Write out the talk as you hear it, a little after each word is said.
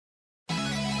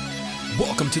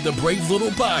Welcome to the Brave Little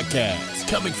Podcast.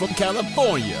 Coming from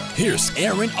California, here's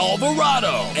Aaron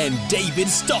Alvarado and David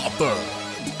Stauffer.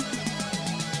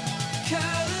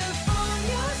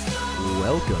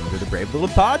 Welcome to the Brave Little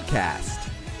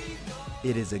Podcast.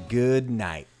 It is a good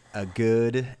night, a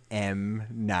good M.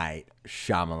 Night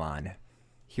Shyamalan.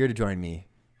 Here to join me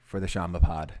for the Shamba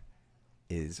Pod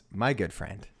is my good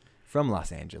friend from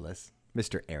Los Angeles,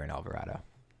 Mr. Aaron Alvarado.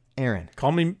 Aaron.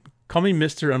 Call me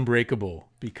Mr. Unbreakable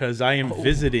because I am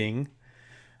visiting.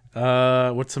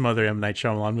 What's some other M. Night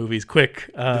Shyamalan movies?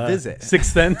 Quick. The Visit.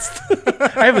 Sixth Sense.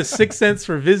 I have a sixth sense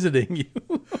for visiting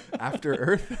you. After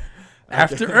Earth?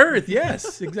 After Earth,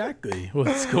 yes, exactly.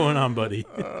 What's going on, buddy?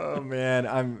 Oh, man.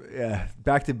 I'm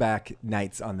back-to-back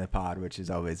nights on the pod, which is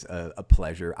always a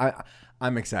pleasure.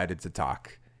 I'm excited to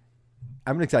talk.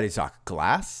 I'm excited to talk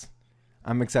Glass.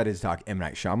 I'm excited to talk M.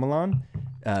 Night Shyamalan.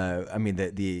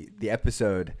 The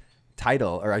episode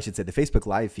title, or I should say the Facebook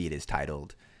live feed is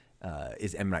titled,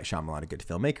 is M. Night Shyamalan a good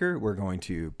filmmaker? We're going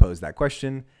to pose that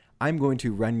question. I'm going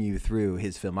to run you through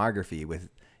his filmography with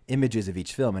images of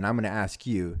each film, and I'm going to ask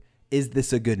you, is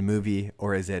this a good movie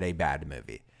or is it a bad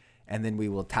movie? And then we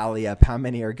will tally up how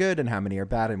many are good and how many are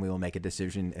bad, and we will make a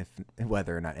decision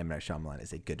whether or not M. Night Shyamalan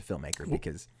is a good filmmaker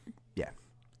because, yeah.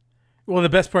 Well, the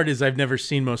best part is I've never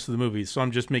seen most of the movies, so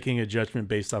I'm just making a judgment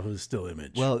based off of the still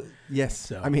image. Well, yes.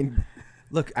 So. I mean,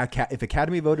 look, if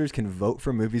Academy voters can vote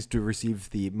for movies to receive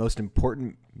the most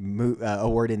important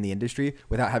award in the industry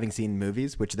without having seen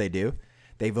movies, which they do,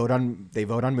 they vote on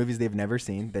movies they've never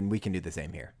seen, then we can do the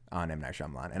same here on M. Night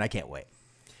Shyamalan, and I can't wait.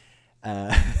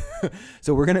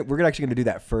 So we're actually gonna do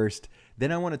that first.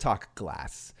 Then I want to talk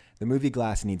Glass. The movie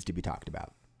Glass needs to be talked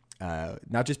about.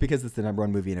 Not just because it's the number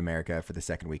one movie in America for the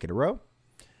second week in a row,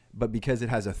 but because it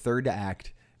has a third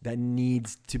act that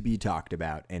needs to be talked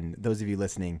about. And those of you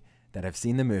listening that have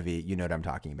seen the movie, you know what I'm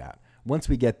talking about. Once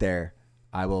we get there,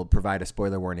 I will provide a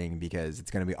spoiler warning because it's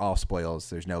going to be all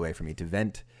spoils. There's no way for me to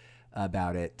vent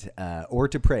about it or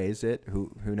to praise it.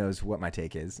 Who knows what my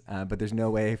take is, but there's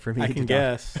no way for me I to can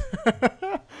guess.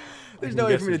 There's no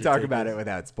way for me to talk about it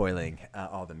without spoiling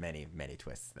all the many, many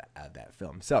twists of that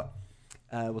film. So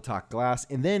we'll talk Glass,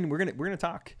 and then we're gonna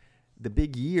talk the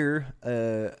big year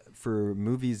for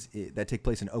movies that take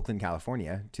place in Oakland,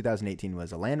 California. 2018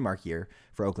 was a landmark year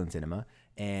for Oakland cinema,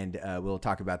 and we'll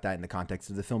talk about that in the context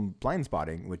of the film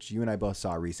Blindspotting, which you and I both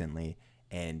saw recently,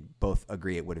 and both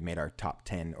agree it would have made our top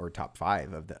 10 or top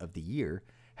 5 of the year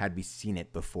had we seen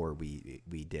it before we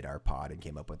did our pod and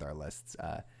came up with our lists.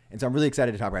 And so I'm really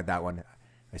excited to talk about that one.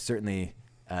 I certainly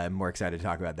am more excited to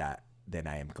talk about that than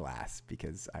I am Glass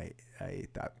because I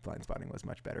thought Blindspotting was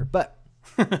much better. But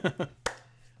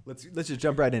let's just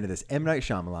jump right into this. M. Night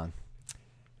Shyamalan.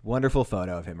 Wonderful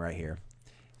photo of him right here.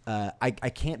 I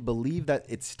can't believe that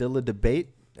it's still a debate,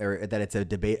 or that it's a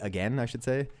debate again, I should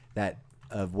say, that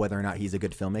of whether or not he's a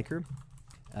good filmmaker.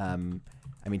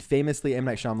 Famously, M.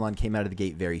 Night Shyamalan came out of the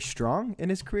gate very strong in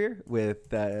his career with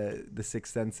The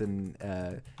Sixth Sense and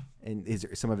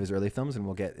some of his early films, and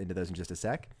we'll get into those in just a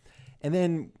sec. And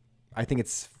then I think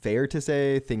it's fair to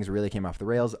say things really came off the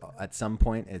rails at some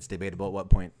point. It's debatable at what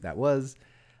point that was.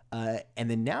 And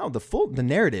then now the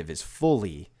narrative is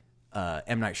fully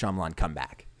M. Night Shyamalan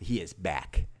comeback. He is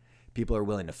back. People are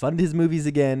willing to fund his movies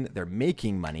again. They're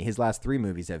making money. His last 3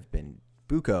 movies have been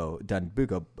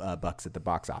buco bucks at the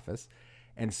box office.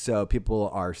 And so people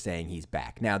are saying he's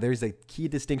back. Now, there's a key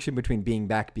distinction between being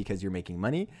back because you're making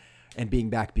money and being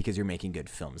back because you're making good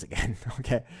films again.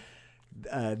 Okay.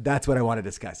 That's what I want to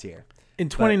discuss here. In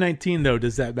 2019, though,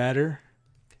 does that matter?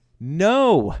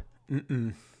 No.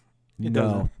 It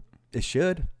No. It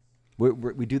should.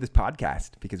 We do this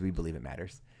podcast because we believe it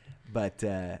matters. But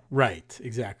right,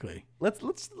 exactly. Let's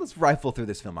rifle through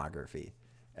this filmography.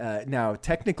 Now,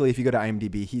 technically, if you go to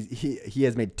IMDb, he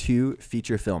has made 2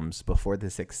 feature films before The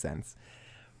Sixth Sense.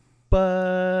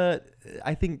 But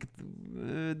I think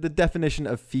the definition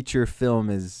of feature film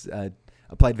is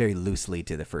applied very loosely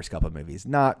to the first couple of movies,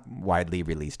 not widely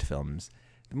released films,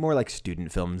 more like student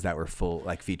films that were full,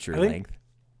 like feature length.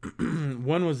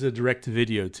 One was a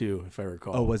direct-to-video too, if I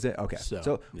recall. Oh, was it? Okay.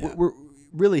 So yeah. we're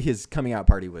really, his coming out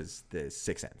party was The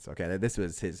Sixth Sense. Okay, this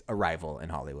was his arrival in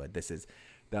Hollywood. This is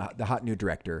the hot new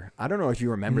director. I don't know if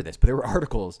you remember this, but there were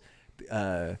articles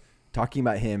talking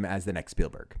about him as the next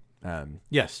Spielberg.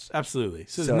 Yes, absolutely.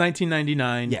 So it was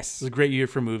 1999. Yes, it was a great year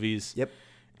for movies. Yep.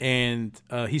 And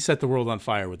he set the world on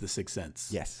fire with The Sixth Sense.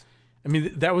 Yes. I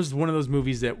mean, that was one of those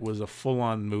movies that was a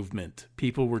full-on movement.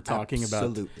 People were talking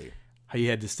about how you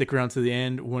had to stick around to the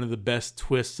end. One of the best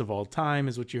twists of all time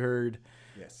is what you heard.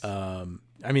 Yes.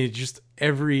 Just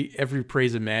every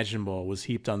praise imaginable was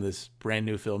heaped on this brand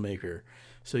new filmmaker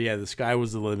So yeah, the sky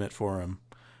was the limit for him.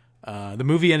 The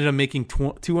movie ended up making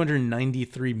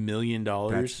 $293 million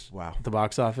wow. at the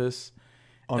box office.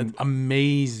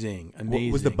 Amazing.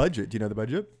 What was the budget? Do you know the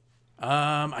budget?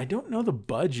 I don't know the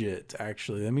budget,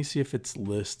 actually. Let me see if it's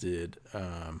listed.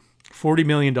 $40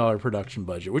 million production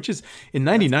budget, which is in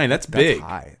 '99. That's big. That's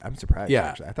high. I'm surprised. Yeah.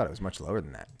 Actually. I thought it was much lower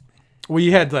than that. Well,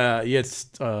 you had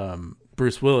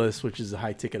Bruce Willis, which is a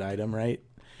high ticket item, right?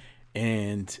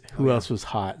 And who else was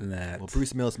hot in that? Well,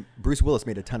 Bruce Willis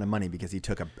made a ton of money because he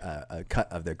took a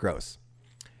cut of the gross.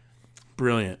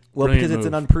 Brilliant. Well, Brilliant because it's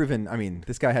move. an unproven. I mean,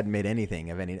 this guy hadn't made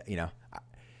anything of any.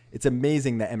 It's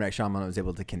amazing that M. Night Shyamalan was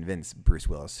able to convince Bruce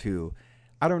Willis, who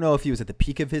I don't know if he was at the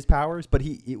peak of his powers, but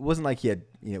it wasn't like he had.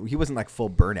 He wasn't like full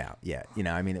burnout yet.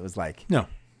 I mean, it was like no.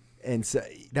 And so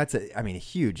that's a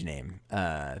huge name.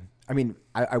 I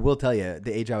will tell you,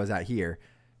 the age I was at here,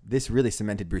 this really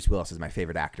cemented Bruce Willis as my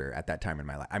favorite actor at that time in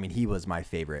my life. I mean, he was my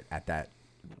favorite at that,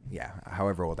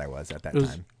 however old I was at that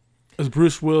time. Was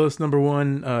Bruce Willis number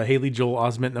one, Haley Joel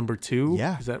Osment number two?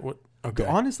 Yeah. Is that what? Okay.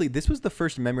 Honestly, this was the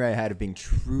first memory I had of being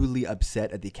truly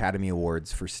upset at the Academy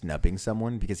Awards for snubbing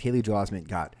someone, because Haley Joel Osment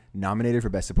got nominated for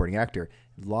Best Supporting Actor,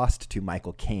 lost to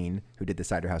Michael Caine, who did the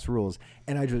Cider House Rules,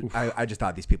 and I just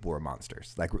thought these people were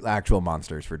monsters, like actual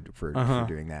monsters for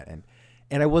doing that,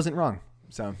 and I wasn't wrong.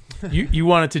 So you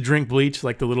wanted to drink bleach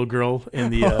like the little girl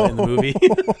in the movie.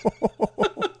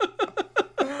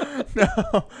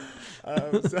 No.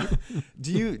 So,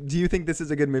 do you think this is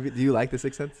a good movie? Do you like The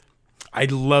Sixth Sense? I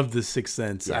love The Sixth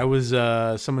Sense. Yeah. I was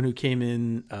someone who came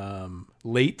in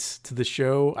late to the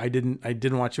show. I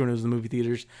didn't watch it when it was in the movie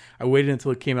theaters. I waited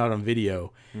until it came out on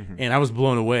video, and I was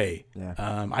blown away. Yeah.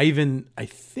 I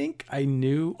think I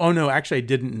knew. Oh no, actually I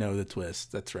didn't know the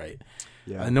twist. That's right.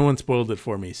 Yeah. No one spoiled it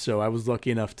for me, so I was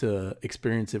lucky enough to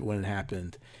experience it when it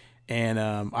happened, and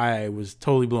I was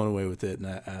totally blown away with it.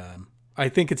 And I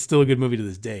think it's still a good movie to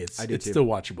this day. It's still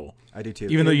watchable. I do too.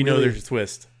 Even though there's a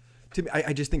twist. To me,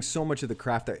 I just think so much of the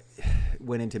craft that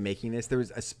went into making this,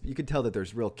 you could tell that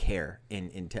there's real care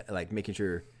in like making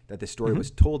sure that the story was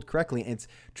told correctly. And it's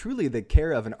truly the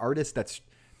care of an artist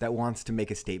that wants to make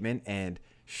a statement and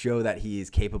show that he is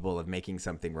capable of making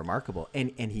something remarkable.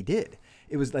 And he did.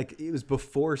 It was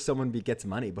before someone gets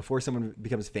money, before someone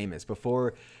becomes famous,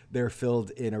 before they're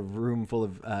filled in a room full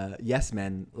of yes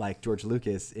men like George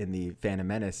Lucas in the Phantom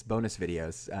Menace bonus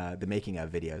videos, the making of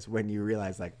videos, when you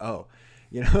realize like, oh,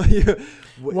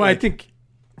 I think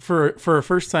for a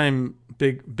first time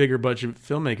bigger budget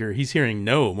filmmaker, he's hearing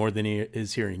no more than he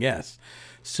is hearing yes.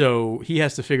 So he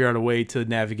has to figure out a way to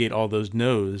navigate all those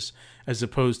no's as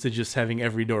opposed to just having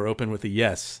every door open with a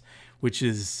yes, which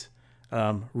is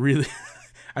really,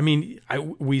 I mean,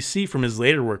 we see from his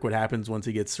later work what happens once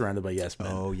he gets surrounded by yes men.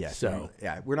 Oh yes. So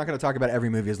yeah, we're not going to talk about every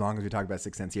movie as long as we talk about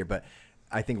Sixth Sense here, but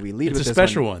I think we lead with this a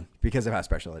special one because of how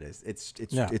special it is.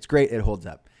 It's great. It holds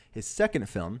up. His second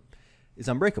film is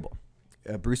Unbreakable.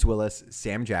 Bruce Willis,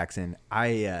 Sam Jackson.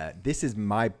 This is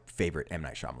my favorite M.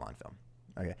 Night Shyamalan film.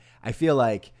 Okay, I feel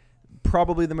like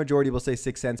probably the majority will say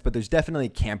Sixth Sense, but there's definitely a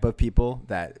camp of people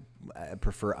that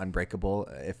prefer Unbreakable.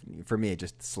 For me,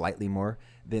 just slightly more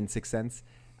than Sixth Sense.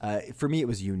 For me, it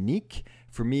was unique.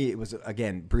 For me, it was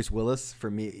again Bruce Willis.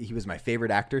 For me, he was my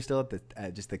favorite actor still at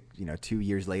the 2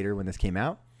 years later when this came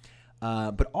out.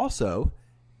 But also,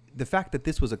 the fact that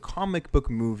this was a comic book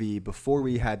movie before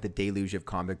we had the deluge of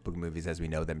comic book movies as we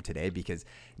know them today, because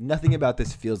nothing about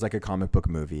this feels like a comic book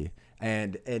movie.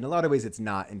 And in a lot of ways, it's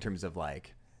not in terms of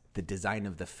like the design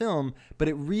of the film, but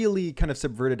it really kind of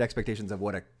subverted expectations of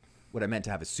what it meant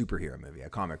to have a superhero movie, a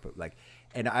comic book.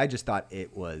 And I just thought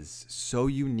it was so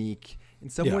unique, in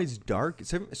some ways dark,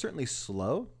 certainly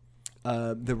slow.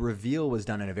 The reveal was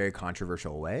done in a very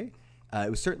controversial way. It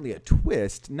was certainly a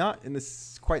twist, not in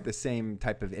quite the same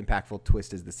type of impactful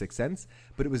twist as The Sixth Sense,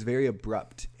 but it was very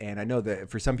abrupt. And I know that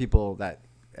for some people that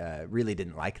really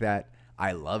didn't like that.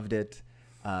 I loved it.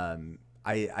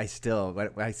 I still, when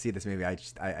I see this movie,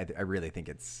 I really think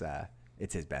it's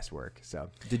his best work. So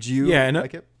did you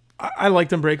like it? I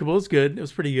liked Unbreakable. It was good. It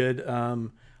was pretty good.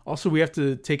 Also, we have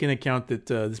to take into account that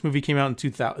this movie came out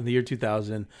in the year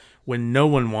 2000 when no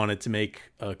one wanted to make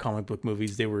comic book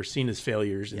movies. They were seen as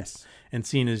failures and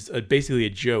seen as basically a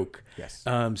joke. Yes.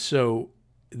 So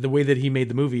the way that he made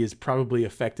the movie is probably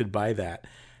affected by that.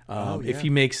 If he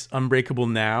makes Unbreakable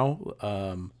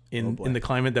now in the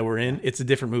climate that we're in, it's a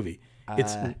different movie.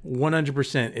 It's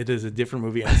 100%. It is a different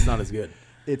movie, and it's not as good.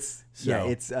 It's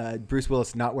Bruce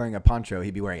Willis not wearing a poncho.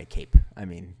 He'd be wearing a cape. I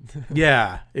mean,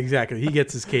 yeah, exactly. He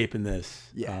gets his cape in this.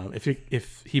 Yeah.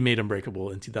 If he made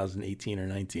Unbreakable in 2018 or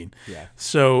 19. Yeah.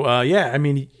 So I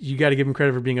mean, you got to give him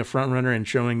credit for being a front runner and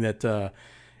showing that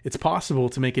it's possible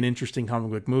to make an interesting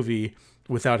comic book movie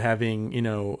without having,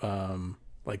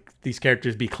 like these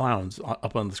characters be clowns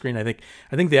up on the screen. I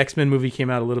think the X-Men movie came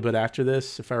out a little bit after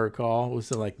this, if I recall.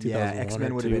 Was it like 2001? Yeah,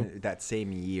 X-Men would have been that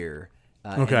same year.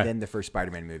 Okay. And then the first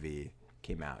Spider-Man movie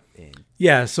came out in.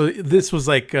 Yeah, so this was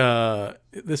like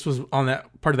this was on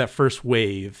that part of that first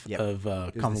wave of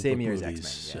comic book movies. The same year as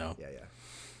X-Men. Yeah.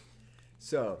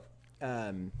 So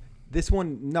this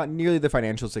one, not nearly the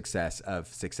financial success of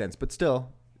Sixth Sense, but still,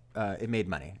 it made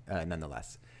money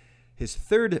nonetheless. His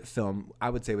third film, I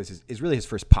would say, is really his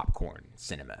first popcorn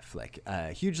cinema flick.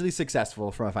 Hugely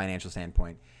successful from a financial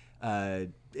standpoint.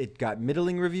 It got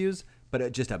middling reviews,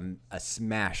 but just a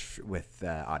smash with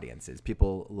audiences.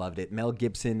 People loved it. Mel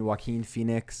Gibson, Joaquin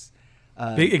Phoenix.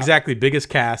 Exactly. Biggest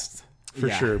cast, for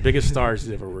sure. Biggest stars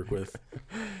he's ever worked with.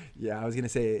 Yeah, I was going to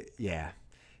say,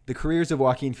 the careers of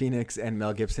Joaquin Phoenix and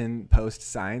Mel Gibson post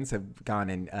Signs have gone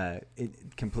in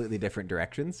completely different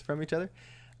directions from each other.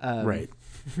 Right.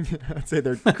 I'd say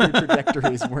their career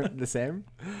trajectories weren't the same.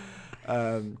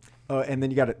 And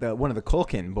then you got one of the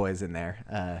Culkin boys in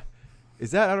there.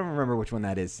 Is that? I don't remember which one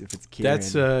that is. If it's Kieran.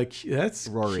 That's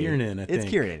Rory. Kieran, I think. It's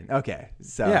Kieran. Okay.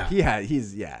 So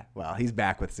he's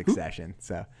back with Succession.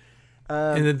 So.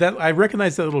 And that I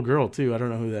recognize that little girl too. I don't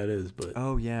know who that is, but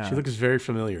she looks very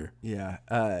familiar. Yeah.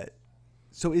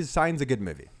 So is Signs a good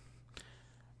movie?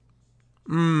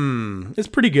 It's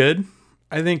pretty good.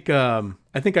 I think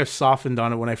I've softened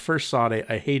on it. When I first saw it,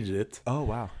 I hated it. Oh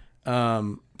wow.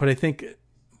 But I think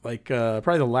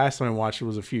probably the last time I watched it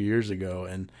was a few years ago,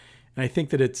 and I think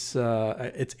that it's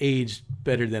aged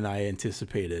better than I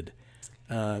anticipated.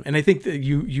 And I think that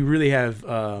you really have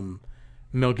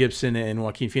Mel Gibson and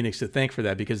Joaquin Phoenix to thank for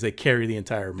that, because they carry the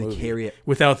entire movie. They carry it.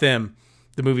 Without them,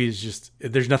 the movie is just,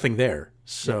 there's nothing there.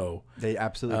 So they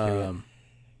absolutely carry it.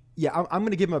 Yeah, I'm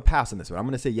going to give him a pass on this one. I'm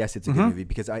going to say yes, it's a good movie,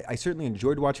 because I certainly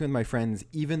enjoyed watching with my friends,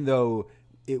 even though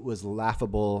it was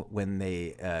laughable when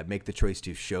they make the choice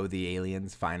to show the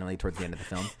aliens finally towards the end of the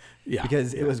film.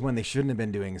 Because it was when they shouldn't have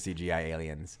been doing CGI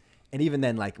aliens. And even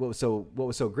then, like, what was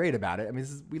so great about it? I mean,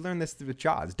 we learned this with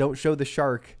Jaws. Don't show the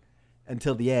shark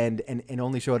until the end, and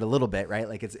only show it a little bit, right?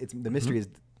 Like it's the mystery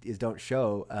is don't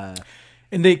show.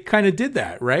 And they kind of did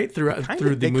that, right? Through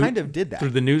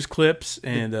the news clips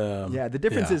and the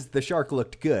difference is the shark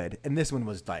looked good, and this one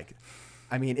was like,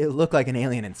 I mean, it looked like an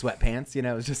alien in sweatpants.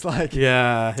 It was just like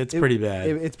it's pretty bad.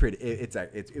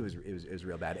 It was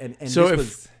real bad. And so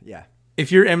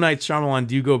if you're M. Night Shyamalan,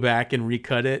 do you go back and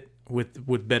recut it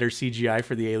with better CGI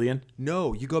for the alien?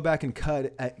 No, you go back and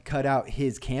cut out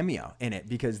his cameo in it,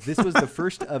 because this was the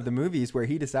first of the movies where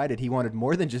he decided he wanted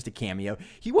more than just a cameo.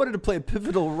 He wanted to play a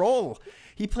pivotal role.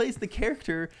 He plays the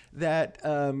character that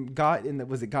got in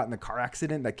the car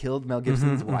accident that killed Mel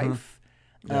Gibson's wife,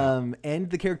 and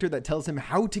the character that tells him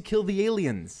how to kill the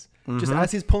aliens, just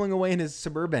as he's pulling away in his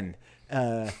Suburban.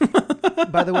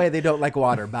 By the way, they don't like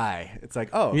water. Bye. It's like,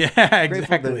 oh, yeah,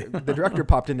 exactly. The director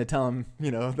popped in to tell him,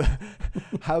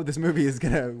 how this movie is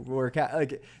gonna work out.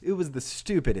 Like, it was the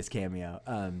stupidest cameo.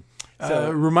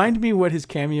 Remind me what his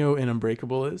cameo in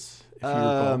Unbreakable is. If you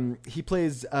recall. He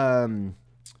plays.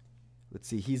 Let's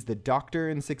see. He's the doctor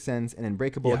in Sixth Sense, and in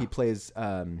Unbreakable he plays.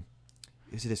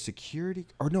 Is it a security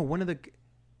or no? One of the.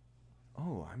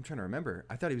 Oh, I'm trying to remember.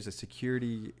 I thought he was a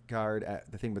security guard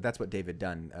at the thing, but that's what David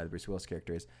Dunn, Bruce Willis'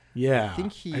 character, is. Yeah,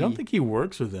 I don't think he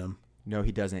works with him. No,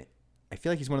 he doesn't. I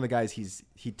feel like he's one of the guys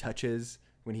he touches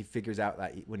when he figures out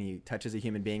that when he touches a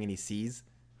human being and he sees.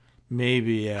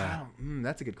 Maybe, yeah.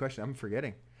 That's a good question. I'm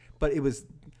forgetting. But it was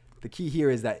the key here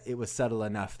is that it was subtle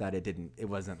enough that it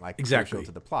wasn't like crucial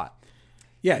to the plot.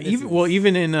 Yeah,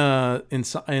 even in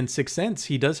Sixth Sense,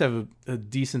 he does have a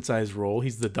decent sized role.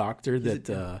 He's the doctor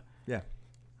that.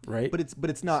 Right, but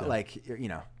it's not like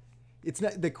it's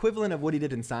not the equivalent of what he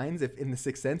did in Signs. If in the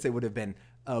Sixth Sense, it would have been,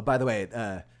 oh, by the way,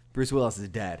 Bruce Willis is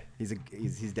dead. He's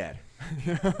dead.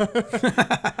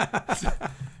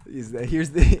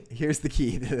 Here's the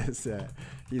key to this.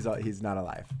 He's not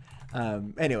alive.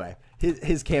 Anyway,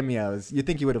 his cameos. You'd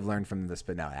think you would have learned from this,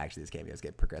 but no, actually, his cameos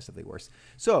get progressively worse.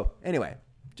 So anyway,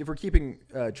 if we're keeping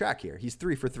track here, he's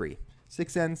 3 for 3: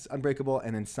 Sixth Sense, Unbreakable,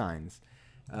 and then Signs.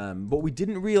 What we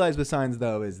didn't realize with Signs,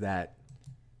 though, is that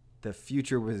the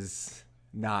future was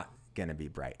not going to be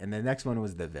bright. And the next one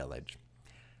was The Village.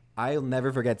 I'll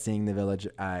never forget seeing The Village.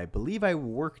 I believe I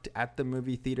worked at the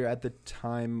movie theater at the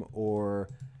time, or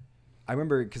I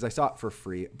remember because I saw it for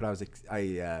free, but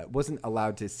I wasn't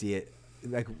allowed to see it.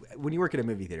 Like when you work at a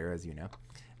movie theater, as you know,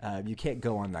 you can't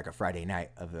go on like a Friday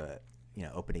night of a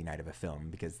opening night of a film,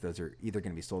 because those are either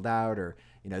going to be sold out, or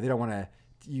they don't want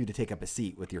you to take up a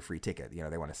seat with your free ticket.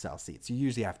 They want to sell seats. You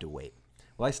usually have to wait.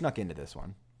 Well, I snuck into this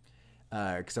one.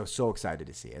 because I was so excited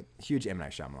to see it. Huge M.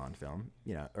 Night Shyamalan film,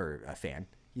 or a fan.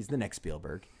 He's the next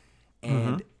Spielberg.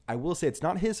 And I will say it's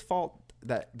not his fault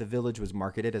that The Village was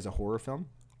marketed as a horror film.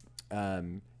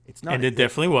 It's not. And it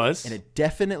definitely was. And it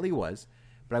definitely was.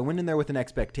 But I went in there with an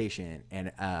expectation,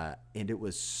 and it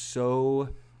was so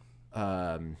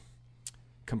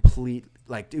complete.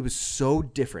 Like, it was so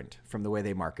different from the way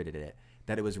they marketed it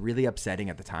that it was really upsetting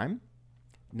at the time.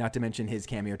 Not to mention his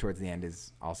cameo towards the end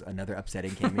is also another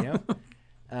upsetting cameo.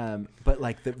 But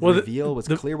like the reveal was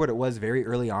clear what it was very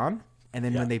early on. And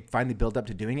then when they finally build up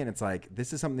to doing it, it's like,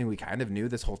 this is something we kind of knew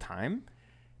this whole time.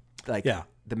 Like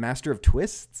the master of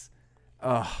twists.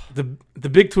 The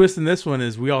big twist in this one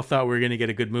is we all thought we were going to get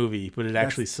a good movie, but it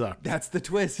actually sucked. That's the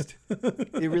twist.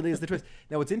 It really is the twist.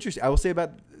 Now, what's interesting, I will say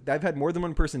I've had more than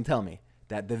one person tell me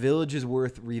that The Village is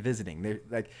worth revisiting.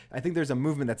 I think there's a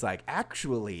movement that's like,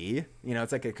 actually,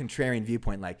 it's like a contrarian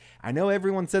viewpoint. Like, I know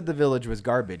everyone said The Village was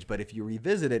garbage, but if you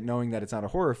revisit it knowing that it's not a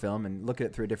horror film and look at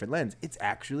it through a different lens, it's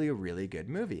actually a really good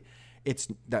movie.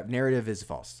 That narrative is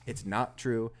false. It's not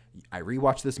true. I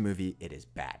rewatched this movie. It is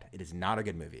bad. It is not a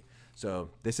good movie. So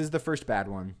this is the first bad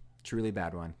one, truly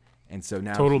bad one. And so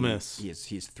now total miss.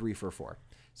 He's 3 for 4.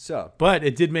 So, but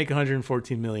it did make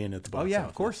 114 million at the box. Oh yeah, office.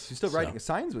 Of course. You're still writing.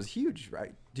 Signs was huge,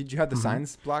 right? Did you have the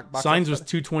Signs box? Signs was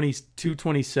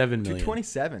 227 million.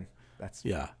 227. Is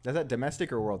that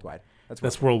domestic or worldwide?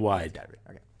 That's worldwide.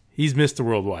 Okay. He's Mr.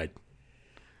 Worldwide.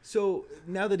 So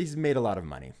now that he's made a lot of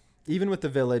money, even with The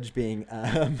Village being,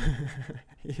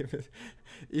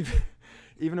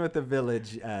 even with The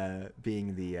Village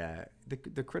being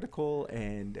the critical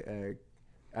and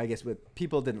I guess what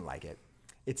people didn't like it,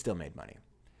 it still made money.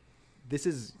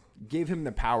 This gave him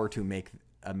the power to make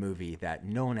a movie that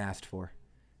no one asked for,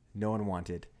 no one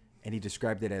wanted, and he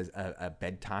described it as a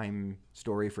bedtime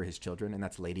story for his children, and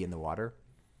that's Lady in the Water.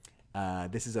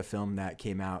 This is a film that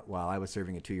came out while I was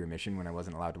serving a 2-year mission when I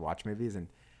wasn't allowed to watch movies, and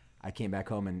I came back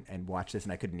home and watched this,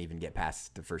 and I couldn't even get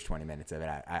past the first 20 minutes of it.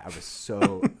 I was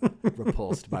so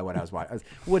repulsed by what I was watching.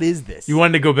 What is this? You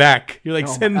wanted to go back. You're like,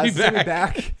 send me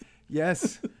back.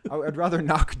 Yes. I'd rather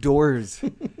knock doors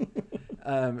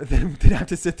than have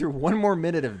to sit through one more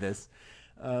minute of this.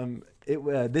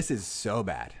 This is so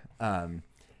bad. I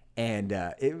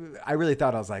really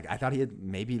thought, I thought he had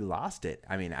maybe lost it.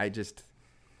 I mean, it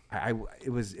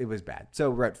was bad. So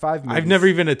we're at 5 movies. I've never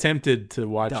even attempted to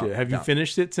watch it. Have you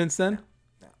finished it since then?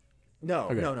 No.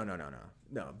 Okay.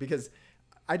 No, because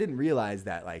I didn't realize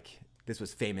that this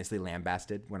was famously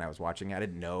lambasted when I was watching it. I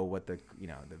didn't know what the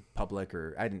public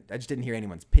I just didn't hear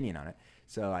anyone's opinion on it.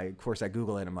 So I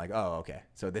Google it and I'm like, oh, okay.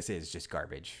 So this is just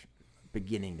garbage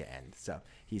beginning to end. So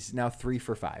he's now 3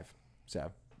 for 5.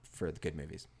 So for the good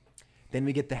movies. Then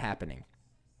we get The Happening.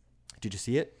 Did you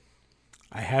see it?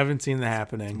 I haven't seen The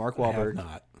Happening. It's Mark Wahlberg. I have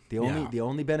not. The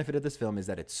only benefit of this film is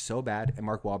that it's so bad and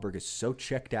Mark Wahlberg is so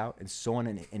checked out and so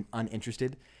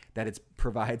uninterested that it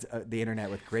provides the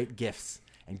internet with great gifs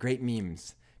and great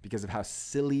memes because of how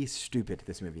silly, stupid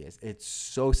this movie is. It's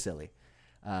so silly.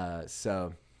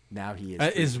 So now he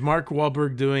is. Is Mark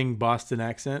Wahlberg doing Boston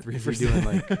accent? Is he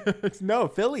doing no,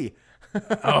 Philly.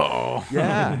 Oh,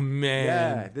 yeah, man.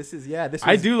 Yeah, this was,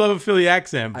 I do love a Philly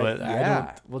accent, but I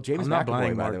don't. Well, James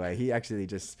McAvoy, by the way, he actually,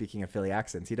 just speaking of Philly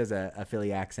accents, he does a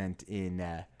Philly accent in.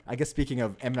 I guess speaking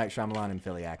of M. Night Shyamalan and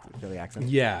Philly accent.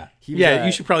 Yeah,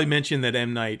 you should probably mention that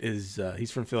M. Night is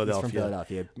he's from Philadelphia. He's from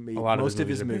Philadelphia. Most of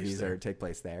his movies take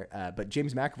place there. But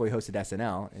James McAvoy hosted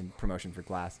SNL in promotion for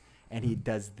Glass, and he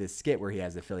does this skit where he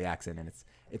has a Philly accent, and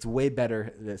it's way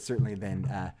better, certainly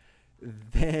than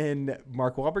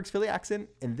Mark Wahlberg's Philly accent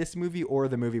in this movie or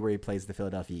the movie where he plays the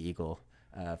Philadelphia Eagle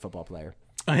football player.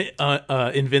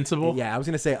 Invincible? Yeah, I was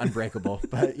going to say Unbreakable,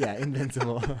 but yeah,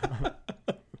 Invincible.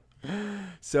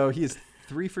 So he is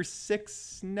 3 for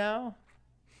 6 now?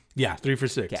 Yeah, 3 for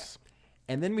 6. Okay.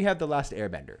 And then we have The Last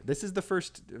Airbender. This is the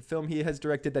first film he has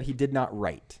directed that he did not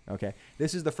write. Okay,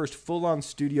 this is the first full-on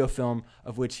studio film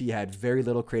of which he had very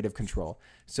little creative control.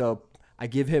 So I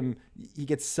give him, he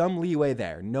gets some leeway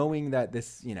there, knowing that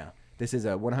this is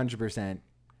a 100%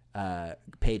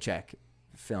 paycheck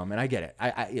film, and I get it.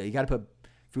 You got to put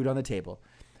food on the table.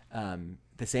 At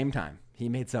the same time, he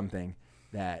made something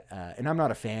that, and I'm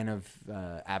not a fan of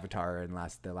Avatar and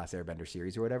the Last Airbender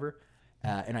series or whatever.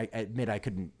 And I admit I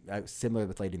couldn't. Similar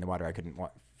with Lady in the Water, I couldn't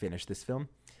finish this film,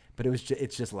 but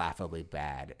it's just laughably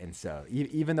bad. And so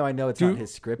even though I know it's not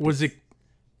his script,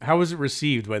 how was it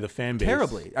received by the fan base?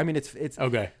 Terribly. I mean, it's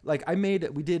okay. Like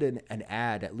we did an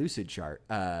ad at Lucid Chart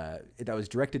that was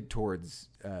directed towards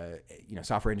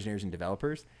software engineers and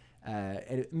developers,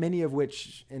 and many of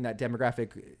which in that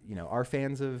demographic are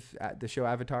fans of the show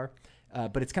Avatar.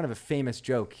 but it's kind of a famous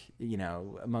joke,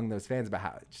 among those fans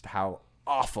about how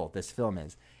awful this film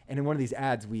is. And in one of these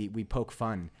ads, we poke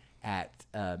fun at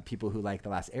people who like The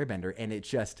Last Airbender, and it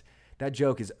just, that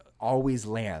joke always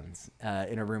lands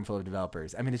in a room full of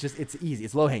developers. I mean, it's easy,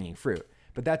 it's low hanging fruit.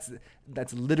 But that's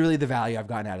literally the value I've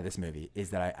gotten out of this movie,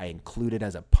 is that I include it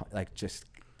as just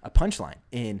a punchline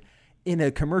in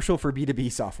a commercial for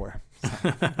B2B software.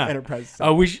 Enterprise software.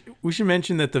 Oh, we should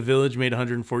mention that The Village made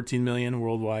 114 million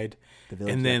worldwide.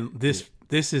 And then this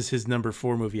is his number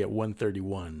 4 movie at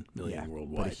 131 million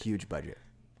worldwide. But a huge budget.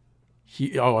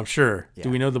 I'm sure. Yeah. Do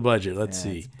we know the budget? Let's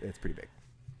see. It's pretty big.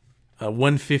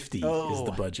 150 is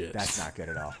the budget. That's not good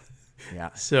at all.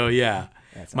 Yeah. So yeah.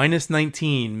 Minus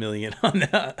 19 million on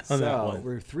that one. So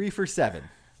we're 3 for 7.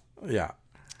 Yeah.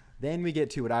 Then we get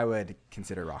to what I would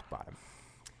consider rock bottom.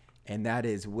 And that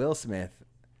is Will Smith,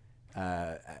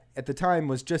 at the time,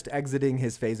 was just exiting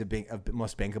his phase of being a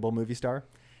most bankable movie star,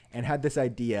 and had this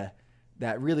idea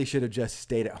that really should have just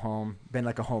stayed at home, been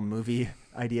like a home movie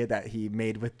idea that he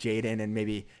made with Jaden, and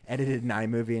maybe edited an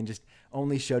iMovie and just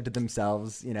only showed to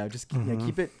themselves,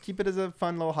 keep it as a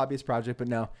fun little hobbyist project. But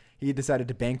no, he decided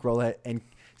to bankroll it, and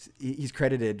he's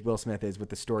credited, Will Smith is, with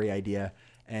the story idea,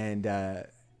 and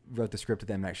wrote the script with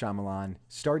M. Night Shyamalan,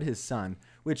 starred his son,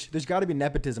 which there's got to be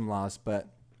nepotism laws, but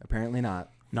apparently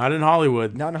not. Not in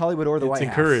Hollywood. Not in Hollywood or the White House.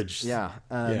 It's encouraged. Yeah.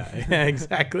 Yeah,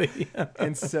 exactly.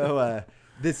 And so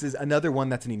this is another one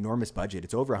that's an enormous budget.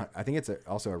 It's over, I think it's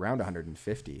also around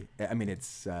 150. I mean,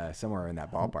 it's somewhere in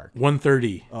that ballpark.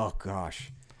 130. Oh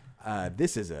gosh.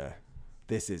 This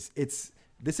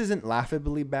isn't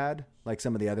laughably bad like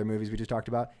some of the other movies we just talked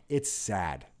about. It's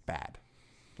sad bad.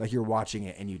 Like, you're watching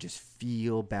it and you just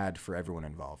feel bad for everyone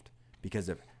involved because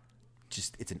of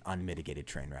it's an unmitigated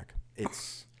train wreck.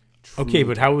 It's okay,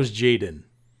 but how was Jaden?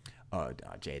 Oh,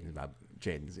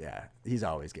 Jaden's, yeah, he's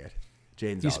always good.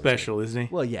 He's special, good. Isn't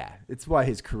he? Well, yeah, it's why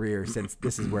his career, since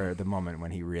this is where the moment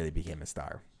when he really became a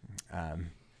star,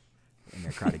 in the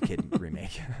Karate Kid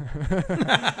remake.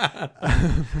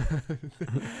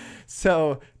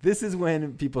 So this is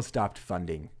when people stopped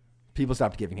funding. People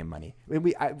stopped giving him money.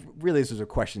 Really, this was a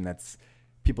question that's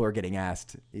people are getting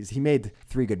asked. Is he made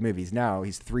 3 good movies? Now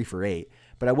he's 3 for 8.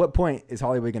 But at what point is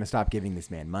Hollywood going to stop giving this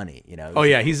man money? Oh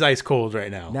yeah, he's ice cold right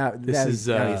now. Now he's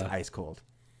ice cold.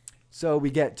 So we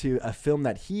get to a film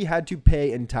that he had to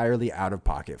pay entirely out of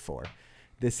pocket for.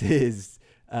 This is,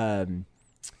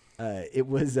 it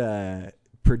was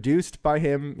produced by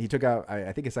him. He took out,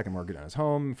 I think, a second mortgage on his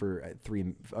home for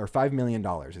 $5 million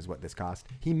is what this cost.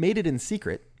 He made it in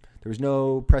secret. There was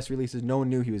no press releases. No one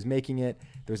knew he was making it.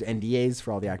 There was NDAs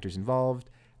for all the actors involved.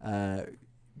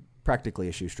 Practically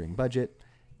a shoestring budget.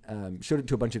 Showed it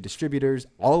to a bunch of distributors.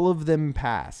 All of them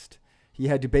passed. He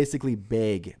had to basically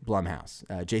beg Blumhouse,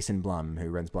 Jason Blum, who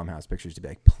runs Blumhouse Pictures, to be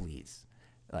like, please,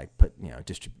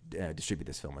 distribute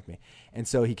this film with me. And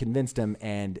so he convinced him.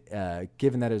 And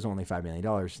given that it was only $5 million,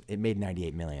 it made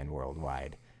 $98 million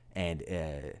worldwide. And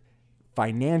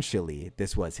financially,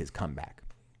 this was his comeback.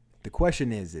 The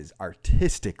question is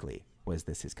artistically, was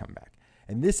this his comeback?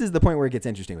 And this is the point where it gets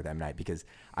interesting with M. Night, because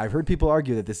I've heard people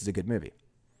argue that this is a good movie.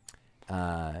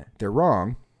 They're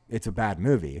wrong. It's a bad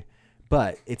movie,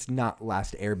 but it's not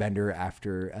Last Airbender,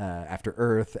 After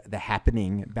Earth, The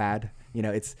Happening bad.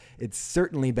 It's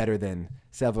certainly better than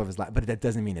several of his but that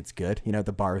doesn't mean it's good.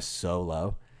 The bar is so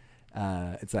low.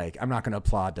 It's like, I'm not going to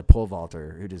applaud the pole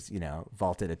vaulter who just,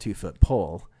 vaulted a 2-foot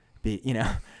pole,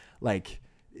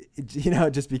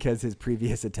 just because his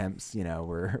previous attempts,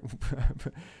 were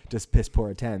just piss poor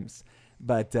attempts.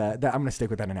 But I'm going to stick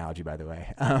with that analogy, by the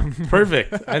way.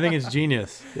 Perfect. I think it's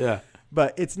genius. Yeah.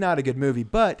 But it's not a good movie,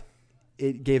 but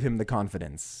it gave him the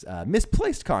confidence,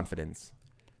 misplaced confidence,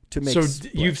 to make. So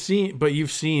you've seen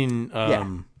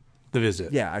The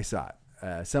Visit. Yeah, I saw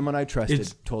it. Someone I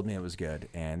trusted told me it was good,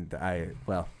 and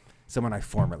someone I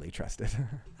formerly trusted.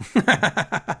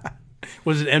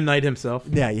 Was it M. Night himself?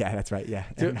 Yeah, that's right. Yeah.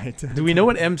 M. Night. Do we know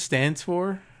what M stands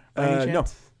for?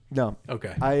 No.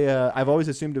 Okay. I've always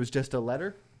assumed it was just a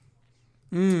letter.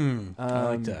 I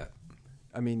like that.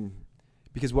 I mean,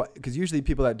 because usually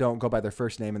people that don't go by their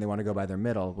first name and they want to go by their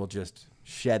middle will just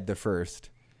shed the first.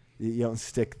 You don't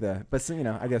stick the. But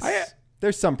I guess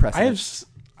there's some precedent.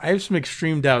 I have some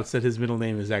extreme doubts that his middle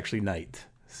name is actually Knight.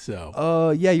 So. Oh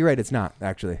yeah, you're right. It's not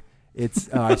actually.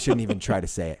 It's. I shouldn't even try to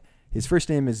say it. His first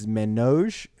name is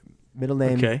Manoj. Middle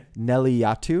name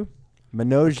Neliyatu.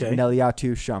 Manoj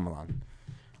Neliyatu Shyamalan.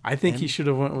 I think he should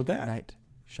have went with that. Night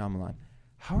Shyamalan.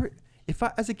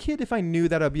 As a kid, if I knew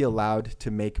that I'd be allowed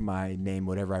to make my name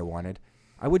whatever I wanted,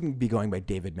 I wouldn't be going by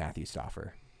David Matthew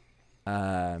Stauffer.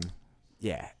 I'd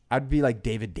be like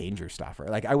David Danger Stauffer.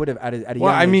 Like I would have at a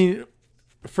young age.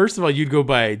 first of all, you'd go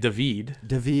by David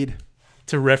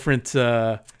to reference,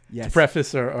 to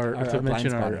preface or to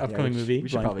mention our upcoming movie. We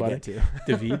should probably get to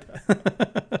David.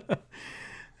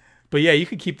 But yeah, you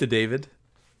could keep the David,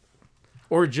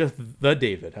 or just the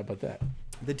David. How about that?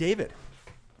 The David,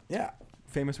 yeah,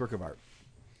 famous work of art.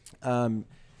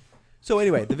 So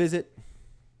anyway, The Visit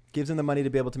gives him the money to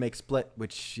be able to make Split,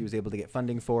 which he was able to get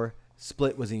funding for.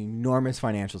 Split was an enormous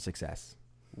financial success.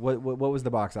 What was the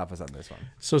box office on this one?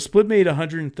 So Split made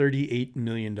 $138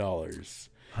 million.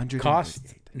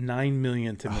 Cost $9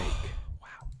 million to make.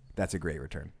 Wow, that's a great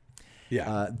return.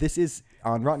 Yeah. This is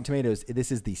on Rotten Tomatoes.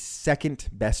 This is the second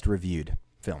best reviewed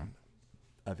film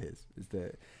of his.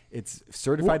 It's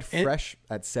certified fresh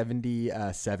at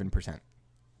 77%.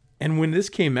 And when this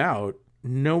came out,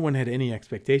 no one had any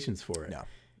expectations for it. No.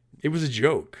 It was a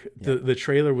joke. Yeah. The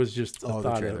trailer was just a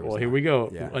thought of, well, here we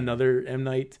go. Yeah. Another M.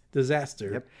 Night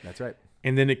disaster. Yep, that's right.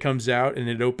 And then it comes out and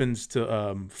it opens to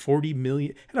 $40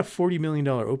 million. It had a $40 million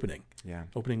opening. Yeah.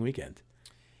 Opening weekend.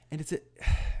 And it's a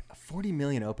 $40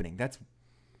 million opening. That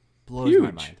blows huge.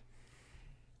 My mind.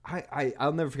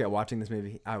 I'll never forget watching this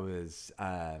movie. I was,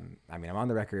 I'm on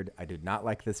the record. I did not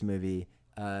like this movie.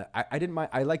 I didn't mind.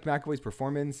 I liked McAvoy's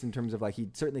performance in terms of he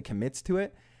certainly commits to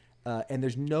it. And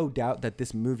there's no doubt that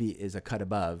this movie is a cut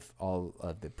above all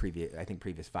of the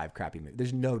previous 5 crappy movies.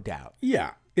 There's no doubt.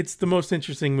 Yeah. It's the most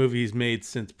interesting movie he's made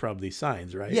since probably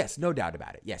Signs, right? Yes, no doubt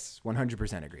about it. Yes,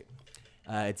 100% agree.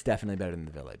 It's definitely better than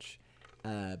The Village.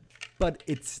 But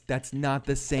that's not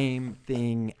the same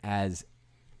thing as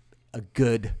a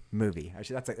good movie.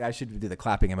 I should do the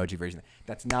clapping emoji version.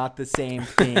 That's not the same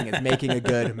thing as making a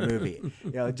good movie.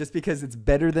 Just because it's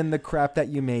better than the crap that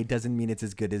you made doesn't mean it's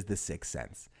as good as The Sixth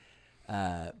Sense.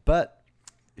 But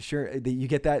sure, you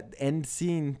get that end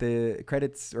scene, the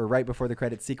credits, or right before the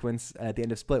credits sequence at the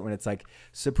end of Split, when it's like,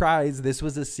 surprise, this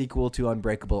was a sequel to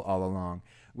Unbreakable all along,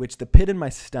 which the pit in my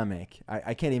stomach,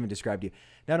 I can't even describe to you.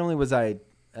 Not only was I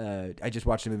just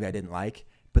watched a movie I didn't like,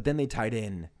 but then they tied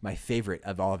in my favorite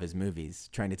of all of his movies,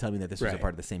 trying to tell me that this was a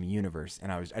part of the same universe,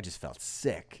 and I just felt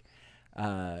sick.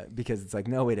 Because it's like,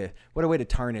 what a way to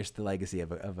tarnish the legacy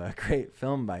of a great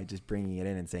film by just bringing it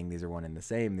in and saying these are one and the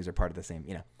same, these are part of the same,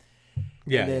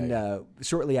 Yeah. And then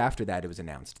shortly after that, it was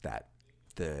announced that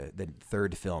the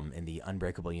third film in the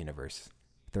Unbreakable universe,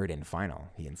 third and final,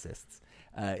 he insists,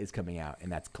 is coming out, and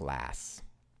that's Glass.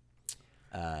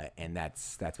 And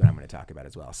that's what I'm going to talk about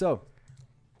as well. So,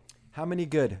 how many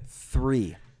good?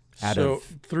 3 out of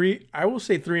 3. I will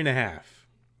say 3.5.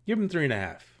 Give him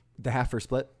 3.5. The half for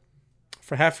Split.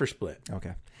 For half for Split.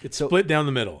 Okay. It's split down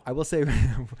the middle. I will say,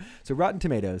 so Rotten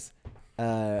Tomatoes,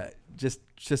 just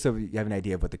so you have an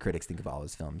idea of what the critics think of all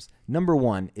his films. Number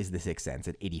 1 is The Sixth Sense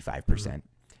at 85%. Mm-hmm.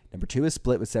 Number 2 is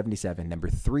Split with 77. Number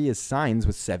 3 is Signs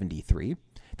with 73.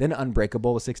 Then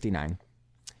Unbreakable with 69.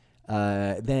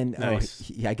 Then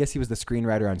nice. I guess he was the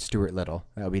screenwriter on Stuart Little.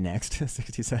 That'll be next.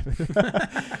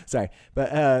 67. Sorry.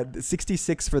 But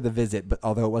 66 for The Visit, but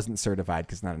although it wasn't certified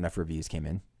because not enough reviews came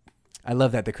in. I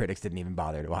love that the critics didn't even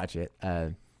bother to watch it.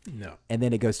 No. And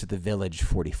then it goes to The Village,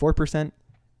 44%.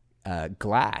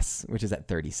 Glass, which is at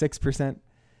 36%.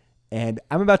 And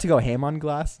I'm about to go ham on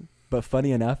Glass, but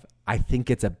funny enough, I think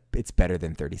it's better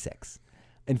than 36.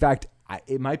 In fact,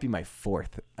 it might be my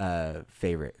 4th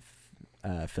favorite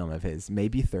film of his,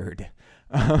 maybe 3rd.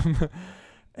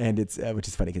 And it's which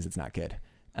is funny because it's not good.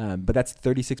 But that's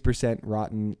 36%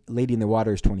 rotten. Lady in the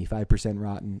Water is 25%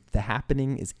 rotten. The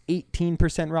Happening is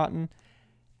 18% rotten.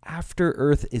 After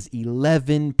Earth is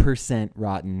 11%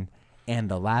 rotten. And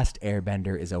The Last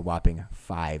Airbender is a whopping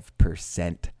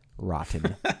 5%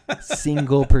 rotten.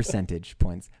 Single percentage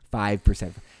points.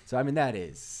 5%. So, that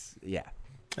is, yeah.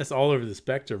 That's all over the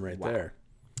spectrum right there.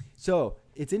 So,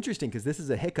 it's interesting because this is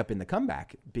a hiccup in the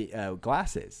comeback,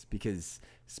 Glass is, because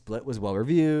Split was well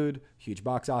reviewed, huge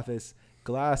box office.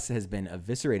 Glass has been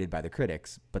eviscerated by the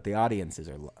critics, but the audiences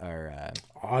are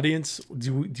audience.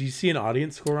 Do you see an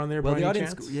audience score on there? Well, by the any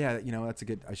audience, chance? yeah, that's a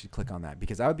good. I should click on that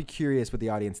because I would be curious what the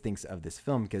audience thinks of this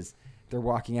film because they're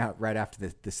walking out right after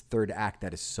this third act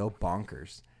that is so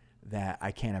bonkers that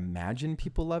I can't imagine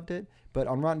people loved it. But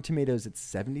on Rotten Tomatoes, it's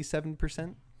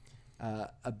 77%.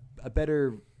 A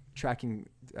better tracking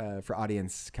for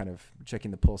audience, kind of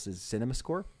checking the pulse, is Cinema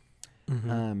Score.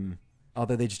 Mm-hmm.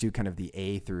 Although they just do kind of the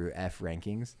A through F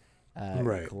rankings.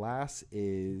 Right. Glass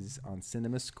is on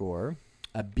Cinema Score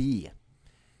a B,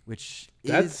 which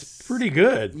that's pretty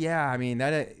good. Yeah,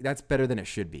 that's better than it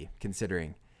should be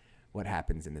considering what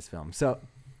happens in this film. So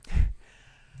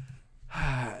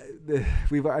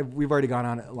we've already gone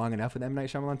on long enough with M. Night